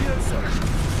 Levioso.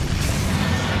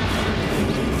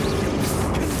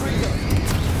 Confringo.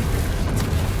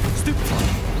 Stupefy.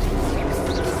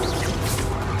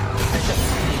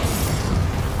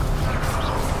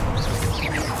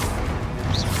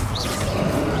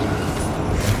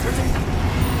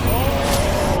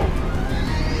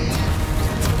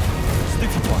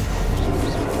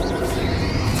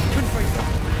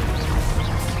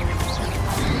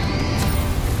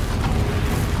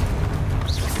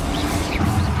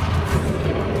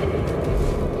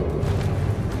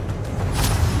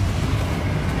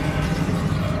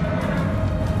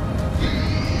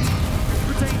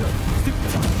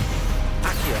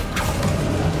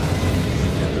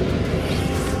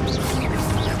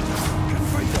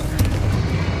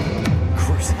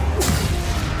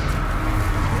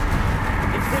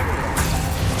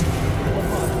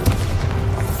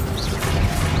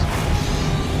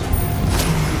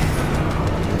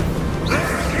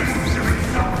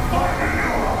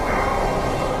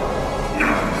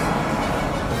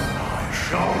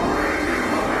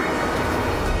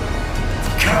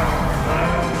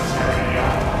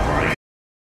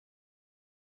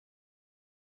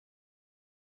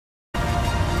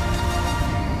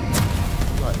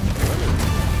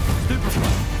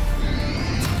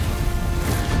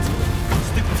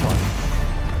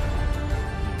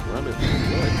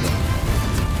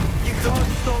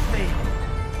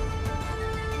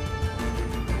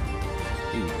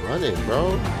 Running, bro.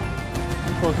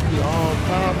 You're supposed to be all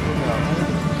powerful now, man.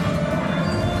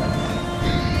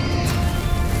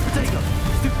 Potato.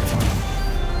 Stupefy.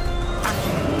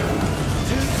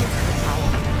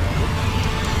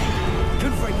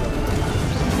 Confringo.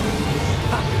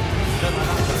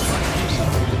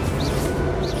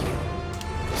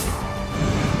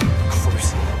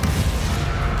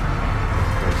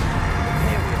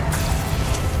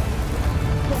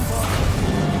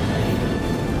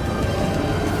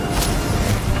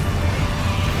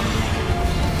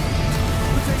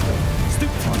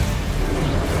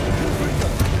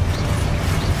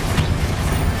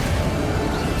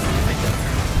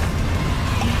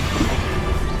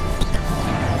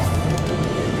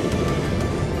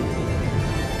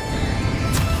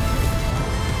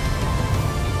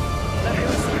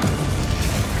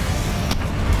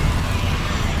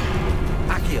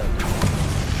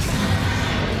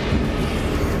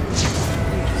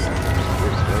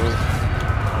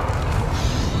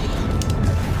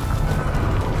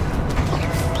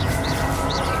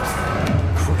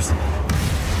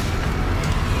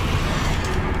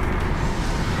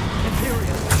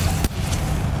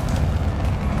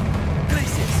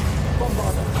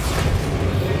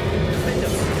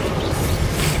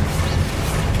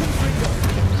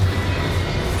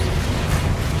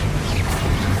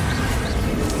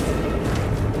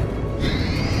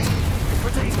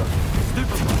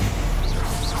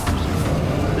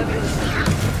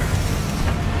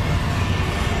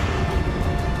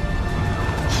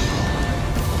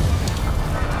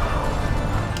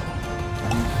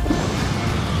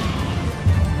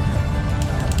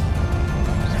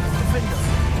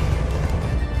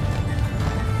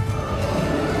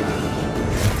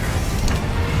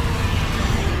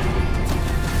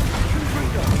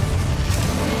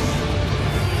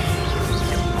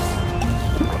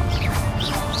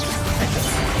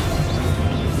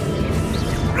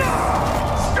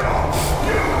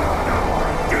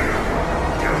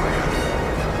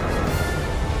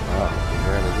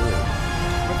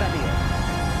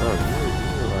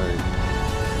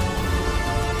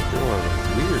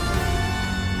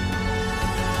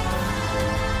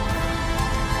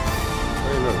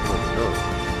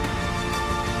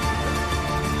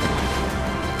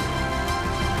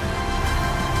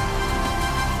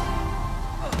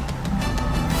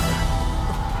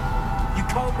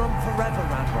 problem forever,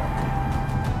 Ranrock.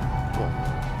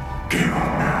 Give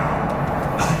up now.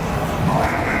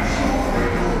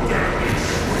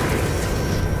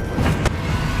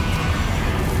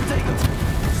 Take him.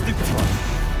 Stupid one.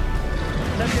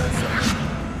 Leviosa.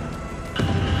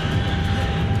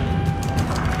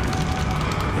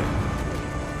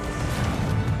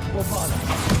 Wabala.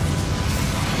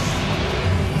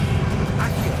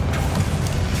 Accio.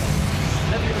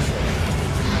 Leviosa.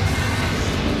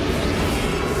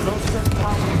 No strength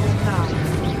powerful now.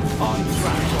 On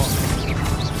track.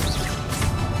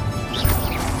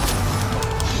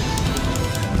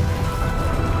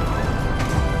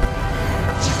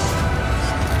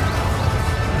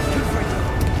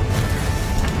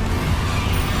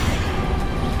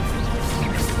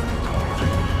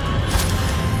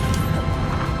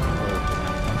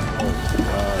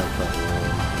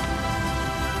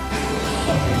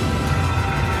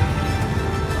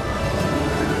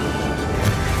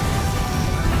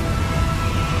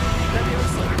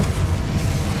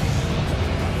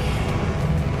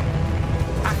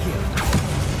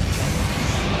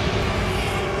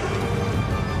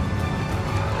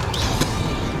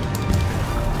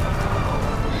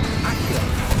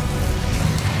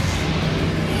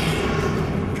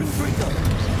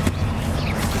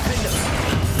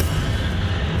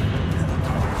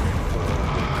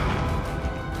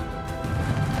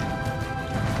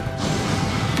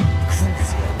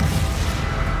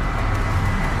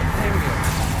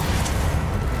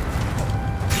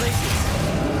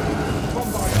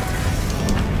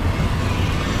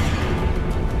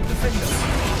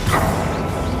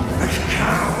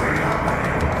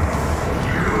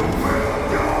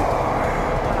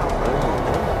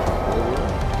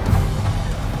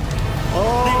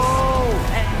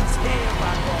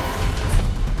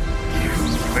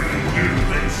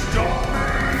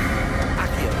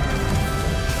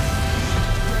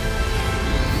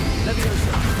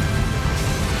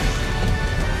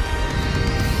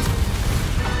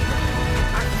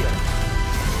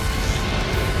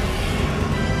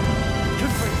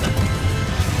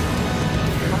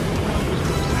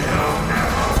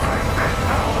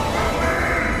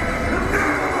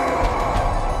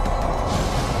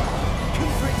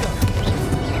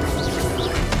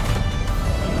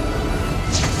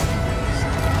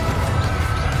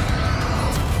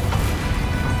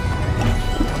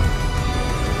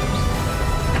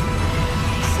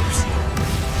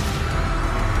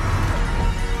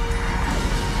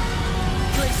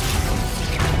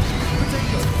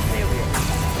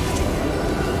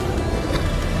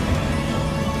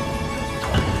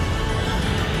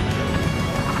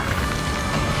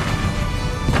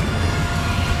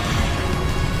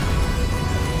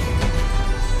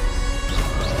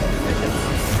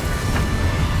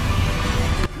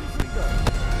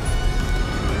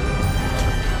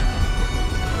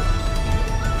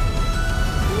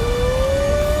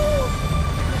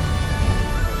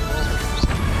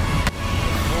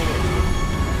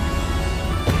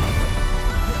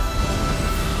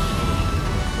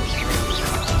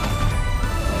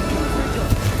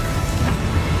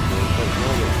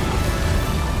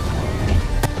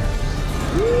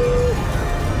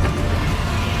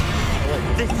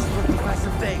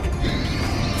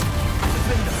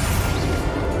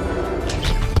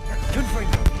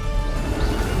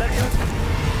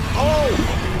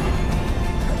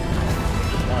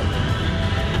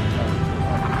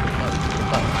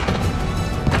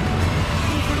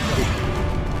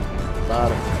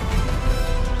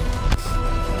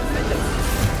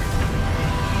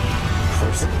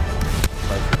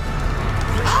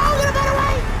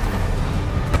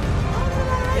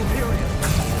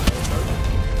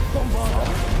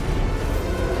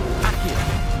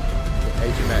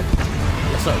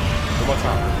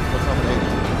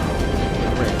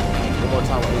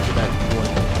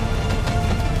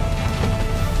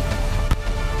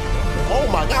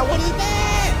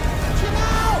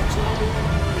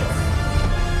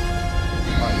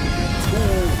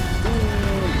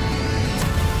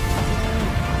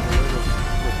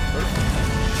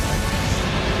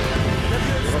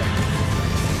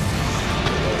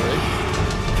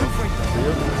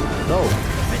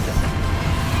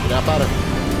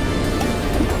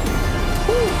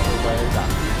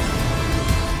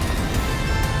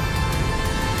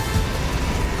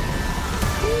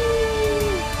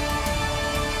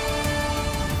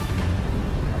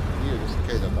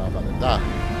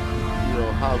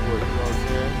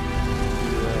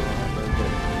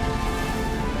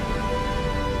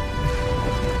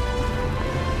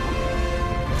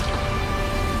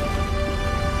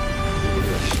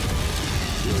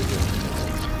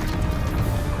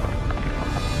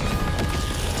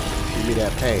 me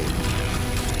that pain.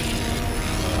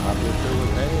 I've been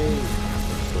feeling pain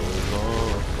so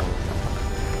long.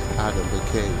 I done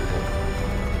became.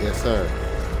 Yes, sir.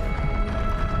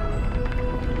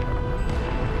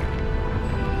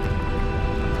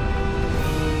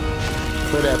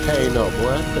 Put that pain up,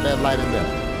 boy. Put that light in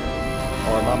there.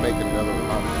 Or am I making another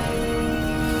remark?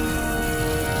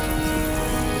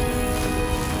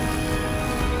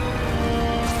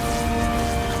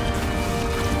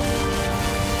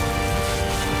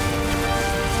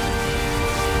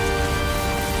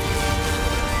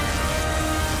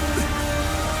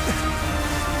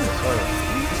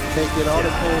 Can't get all the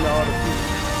pain, all the people.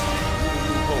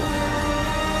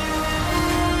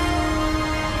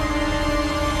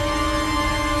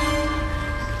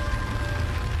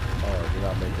 Oh, did I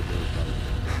make a move?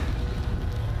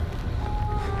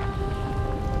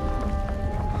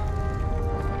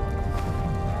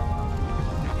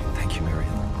 Thank you,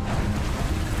 Miriam.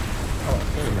 Oh,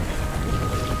 thank you.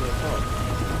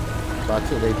 So I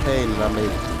took their pain and I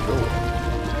made it go.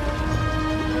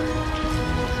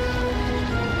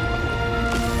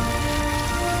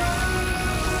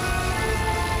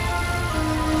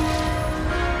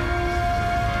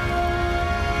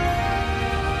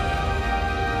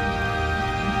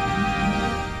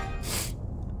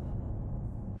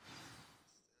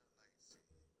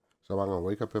 So am I going to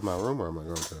wake up in my room or am I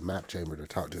going to the map chamber to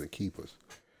talk to the keepers?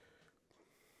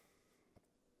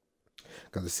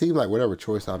 Because it seemed like whatever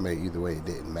choice I made, either way, it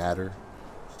didn't matter.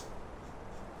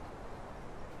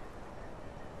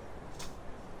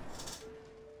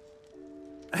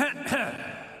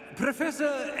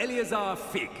 Professor Eleazar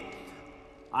Fig.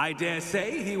 I dare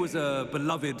say he was a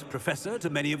beloved professor to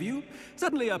many of you,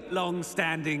 certainly a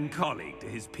long-standing colleague to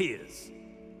his peers.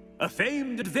 A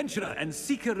famed adventurer and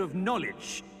seeker of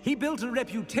knowledge, he built a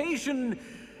reputation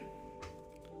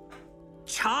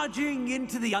charging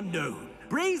into the unknown,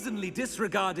 brazenly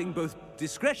disregarding both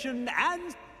discretion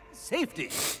and safety,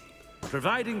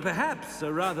 providing perhaps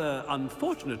a rather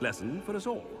unfortunate lesson for us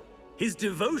all. His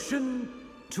devotion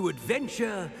to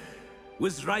adventure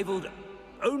was rivaled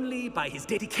only by his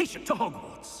dedication to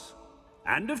Hogwarts.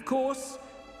 And of course,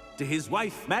 to his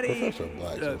wife,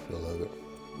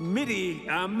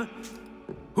 Miriam,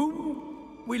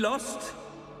 whom we lost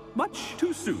much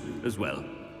too soon as well.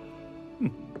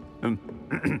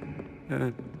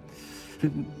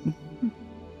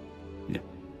 Yeah.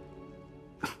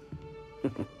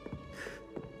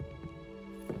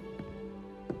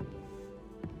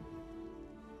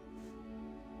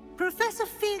 Professor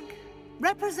Fig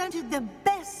represented the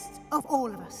best of all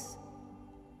of us.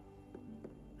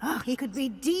 He could be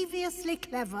deviously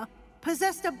clever,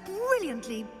 possessed a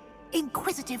brilliantly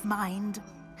inquisitive mind,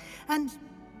 and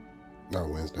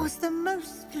was the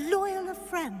most loyal of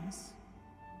friends.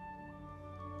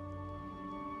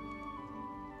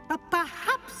 But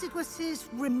perhaps it was his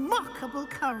remarkable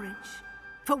courage,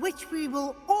 for which we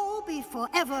will all be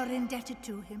forever indebted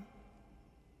to him.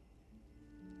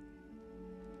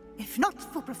 If not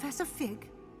for Professor Fig,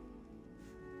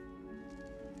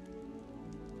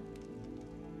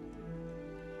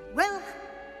 well,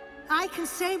 I can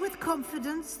say with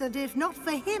confidence that if not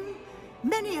for him,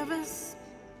 many of us,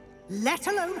 let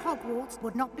alone Hogwarts,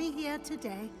 would not be here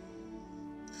today.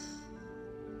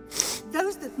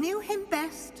 Those that knew him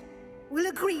best will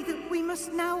agree that we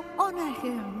must now honor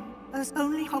him as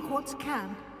only Hogwarts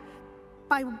can,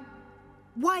 by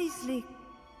wisely,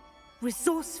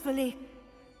 resourcefully,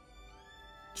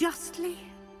 justly,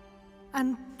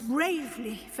 and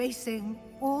bravely facing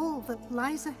all that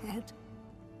lies ahead.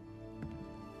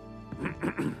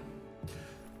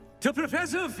 To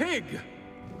Professor Fig!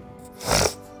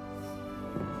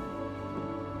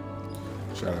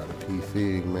 Shout out to P.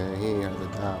 Fig, man. He ain't at the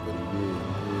top, but he did.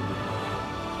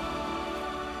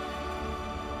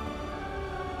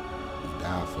 He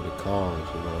died for the cause,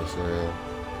 you know what I'm saying?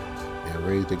 Yeah,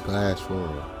 raised the glass for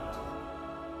him.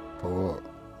 Pour up.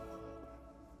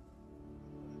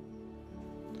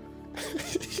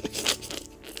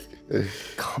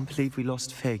 Can't believe we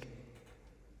lost Fig.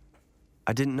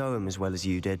 I didn't know him as well as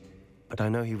you did, but I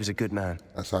know he was a good man.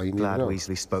 That's all you need Glad to know.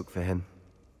 Weasley spoke for him.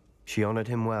 She honored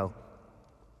him well.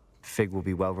 Fig will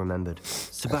be well remembered.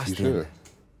 Sebastian,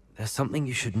 there's something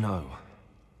you should know.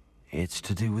 It's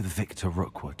to do with Victor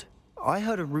Rookwood. I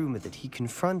heard a rumor that he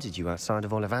confronted you outside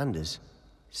of Ollivander's.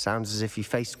 Sounds as if you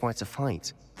faced quite a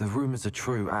fight. The rumors are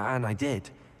true, and I did,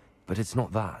 but it's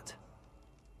not that.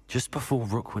 Just before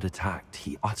Rookwood attacked,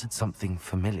 he uttered something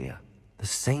familiar. The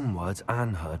same words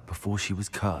Anne heard before she was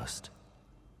cursed.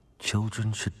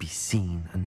 Children should be seen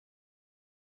and...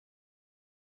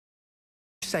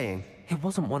 Saying, it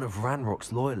wasn't one of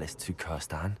Ranrock's loyalists who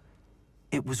cursed Anne.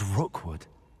 It was Rookwood.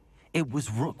 It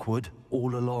was Rookwood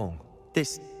all along.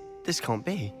 This can't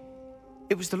be.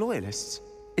 It was the Loyalists.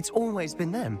 It's always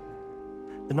been them.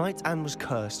 The night Anne was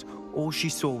cursed, all she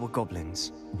saw were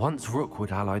goblins. Once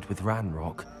Rookwood allied with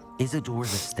Ranrock,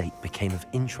 Isadora's estate became of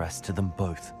interest to them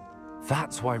both.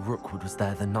 That's why Rookwood was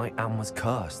there the night Anne was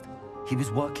cursed. He was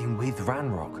working with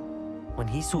Ranrock. When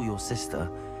he saw your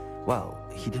sister, well,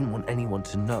 he didn't want anyone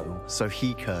to know. So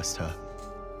he cursed her.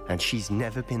 And she's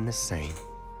never been the same.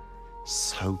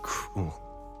 So cruel.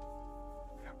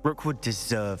 Rookwood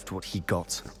deserved what he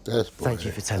got. Thank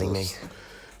you for telling me.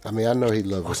 I mean, I know he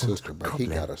loved his sister, but he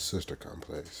got a sister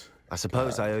complex. I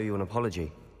suppose I owe you an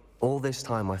apology. All this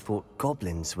time I thought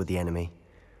goblins were the enemy.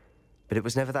 But it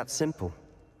was never that simple.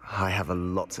 I have a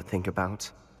lot to think about.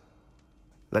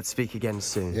 Let's speak again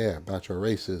soon. Yeah, about your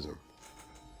racism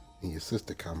and your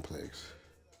sister complex.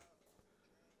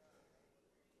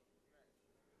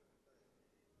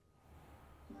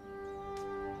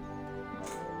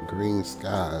 Green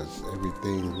skies,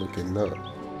 everything looking up.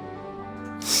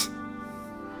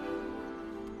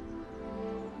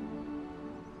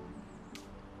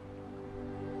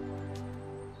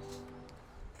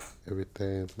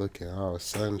 Everything's looking all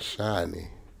sunshiny.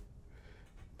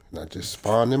 And I just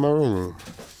spawned in my room.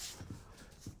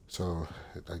 So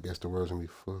I guess the world's gonna be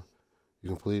full. You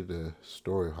completed the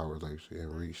story of Hogwarts Legacy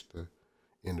and reached the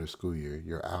end of the school year.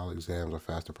 Your OWL exams are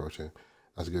fast approaching.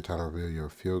 That's a good time to reveal your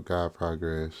field guide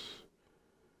progress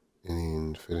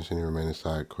and finish any remaining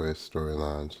side quests,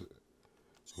 storylines,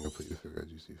 and complete your field guide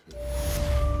as you see fit.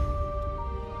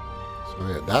 So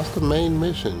yeah, that's the main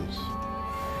missions.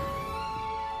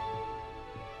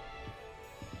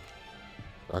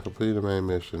 I completed the main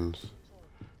missions.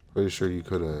 Pretty sure you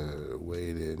could have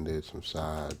waited and did some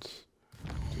sides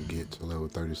to get to level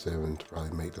 37 to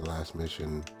probably make the last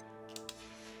mission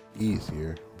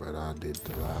easier, but I did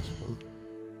the last one.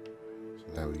 So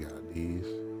now we got these.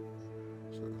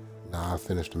 So now I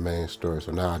finished the main story.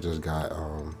 So now I just got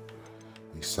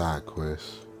these side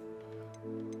quests.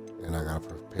 And I gotta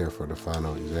prepare for the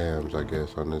final exams, I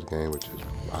guess, on this game, which is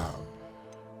wow.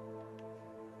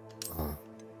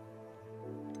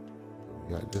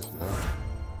 We got this now.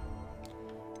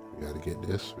 We gotta get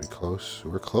this.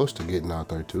 We're close to getting out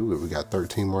there too. We got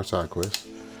 13 more side quests.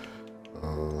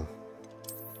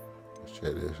 Let's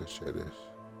check this.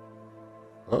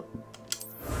 Oh.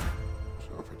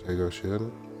 So Protego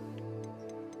shielding.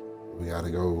 We gotta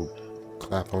go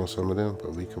clap on some of them,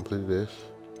 but we completed this.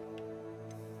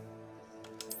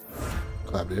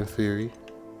 Clap in Fury.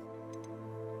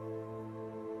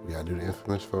 We gotta do the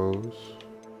infamous foes.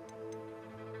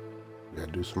 We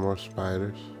gotta do some more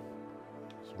spiders,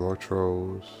 some more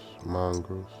trolls,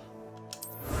 mongrels.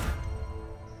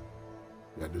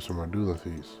 We gotta do some more dueling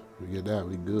feats. We get that,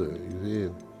 we good. You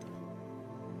feel me?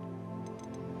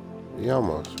 We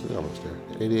almost there.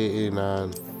 88,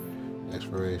 89,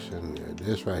 exploration. Yeah,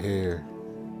 this right here.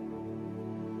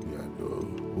 We gotta do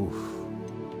oof.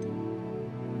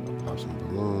 Pop some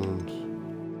balloons.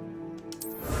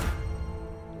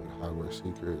 Hogwarts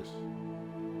secrets.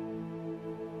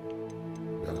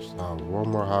 We gotta solve one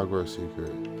more Hogwarts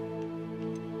secret.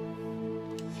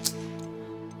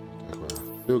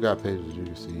 Still got pages, as you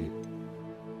can see.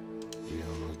 We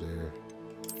almost there.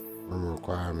 Room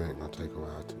requirement gonna take a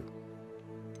while too.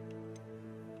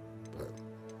 But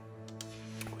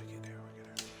we get there.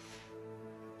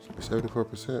 So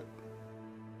 74%.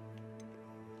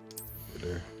 Get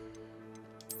there.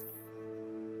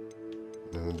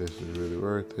 None of this is really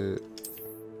worth it.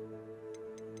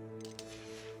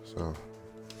 So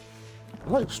I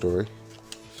like the story.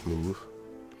 Smooth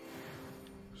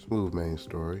main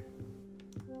story.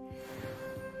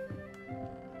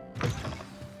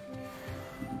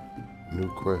 New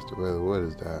quest of weather. What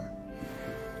is that?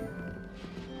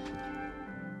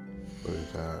 What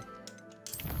is that?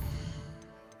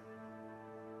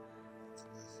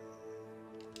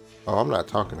 Oh, I'm not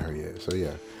talking to her yet. So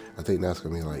yeah, I think that's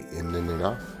gonna be like ending it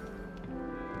off.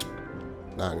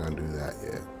 Not gonna do that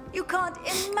yet. You can't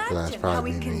imagine That's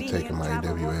probably me taking my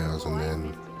AWLs and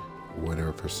then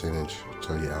whatever percentage.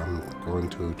 So yeah, I'm going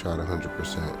to try to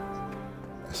 100%.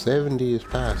 70 is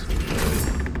passing.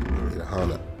 Get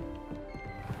 100.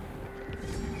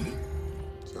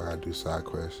 So I do side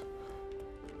quests.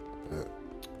 But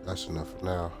that's enough for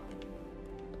now.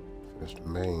 Finish the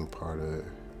main part of it.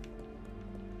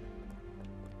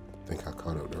 I think I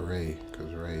caught up to Ray,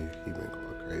 because Ray, he been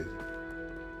going crazy.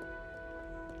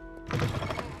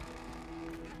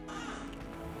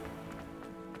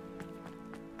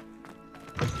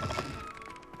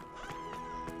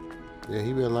 Yeah,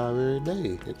 he been live every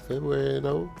day. It's February, you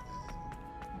know.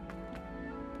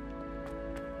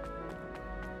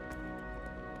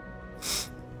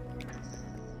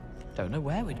 Don't know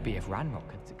where we'd be if Ranrock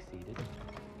had succeeded.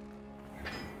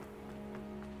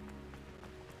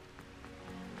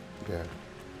 Yeah.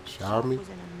 Shower me.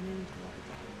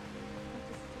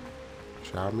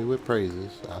 Shower me with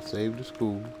praises. I saved the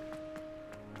school.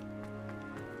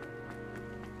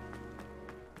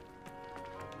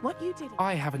 What you did?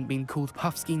 I haven't been called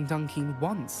Puffskein Dunking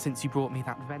once since you brought me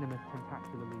that venomous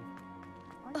tentacular leaf.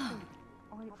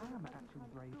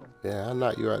 Yeah, I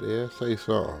knocked you out there. Say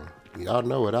something. Y'all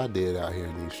know what I did out here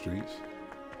in these streets.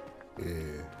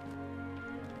 Yeah.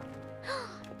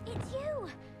 It's you!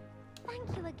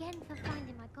 Thank you again for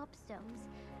finding my gobstones.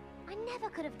 I never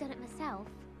could have done it myself.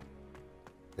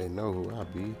 They know who I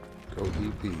be. Go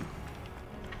DP.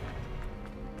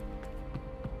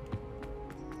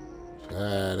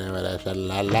 La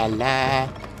la la.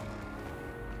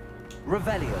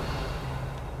 Revelio.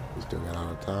 We still got all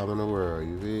the time in the world,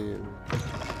 you feel me?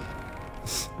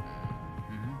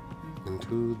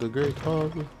 Into the great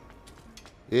harbor.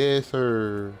 Yes,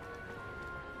 sir.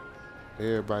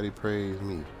 Everybody praise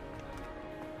me.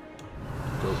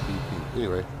 Go PP.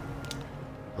 Anyway,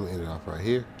 I'm gonna end it off right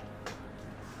here.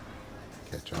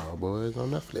 Catch y'all boys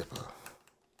on the flipper.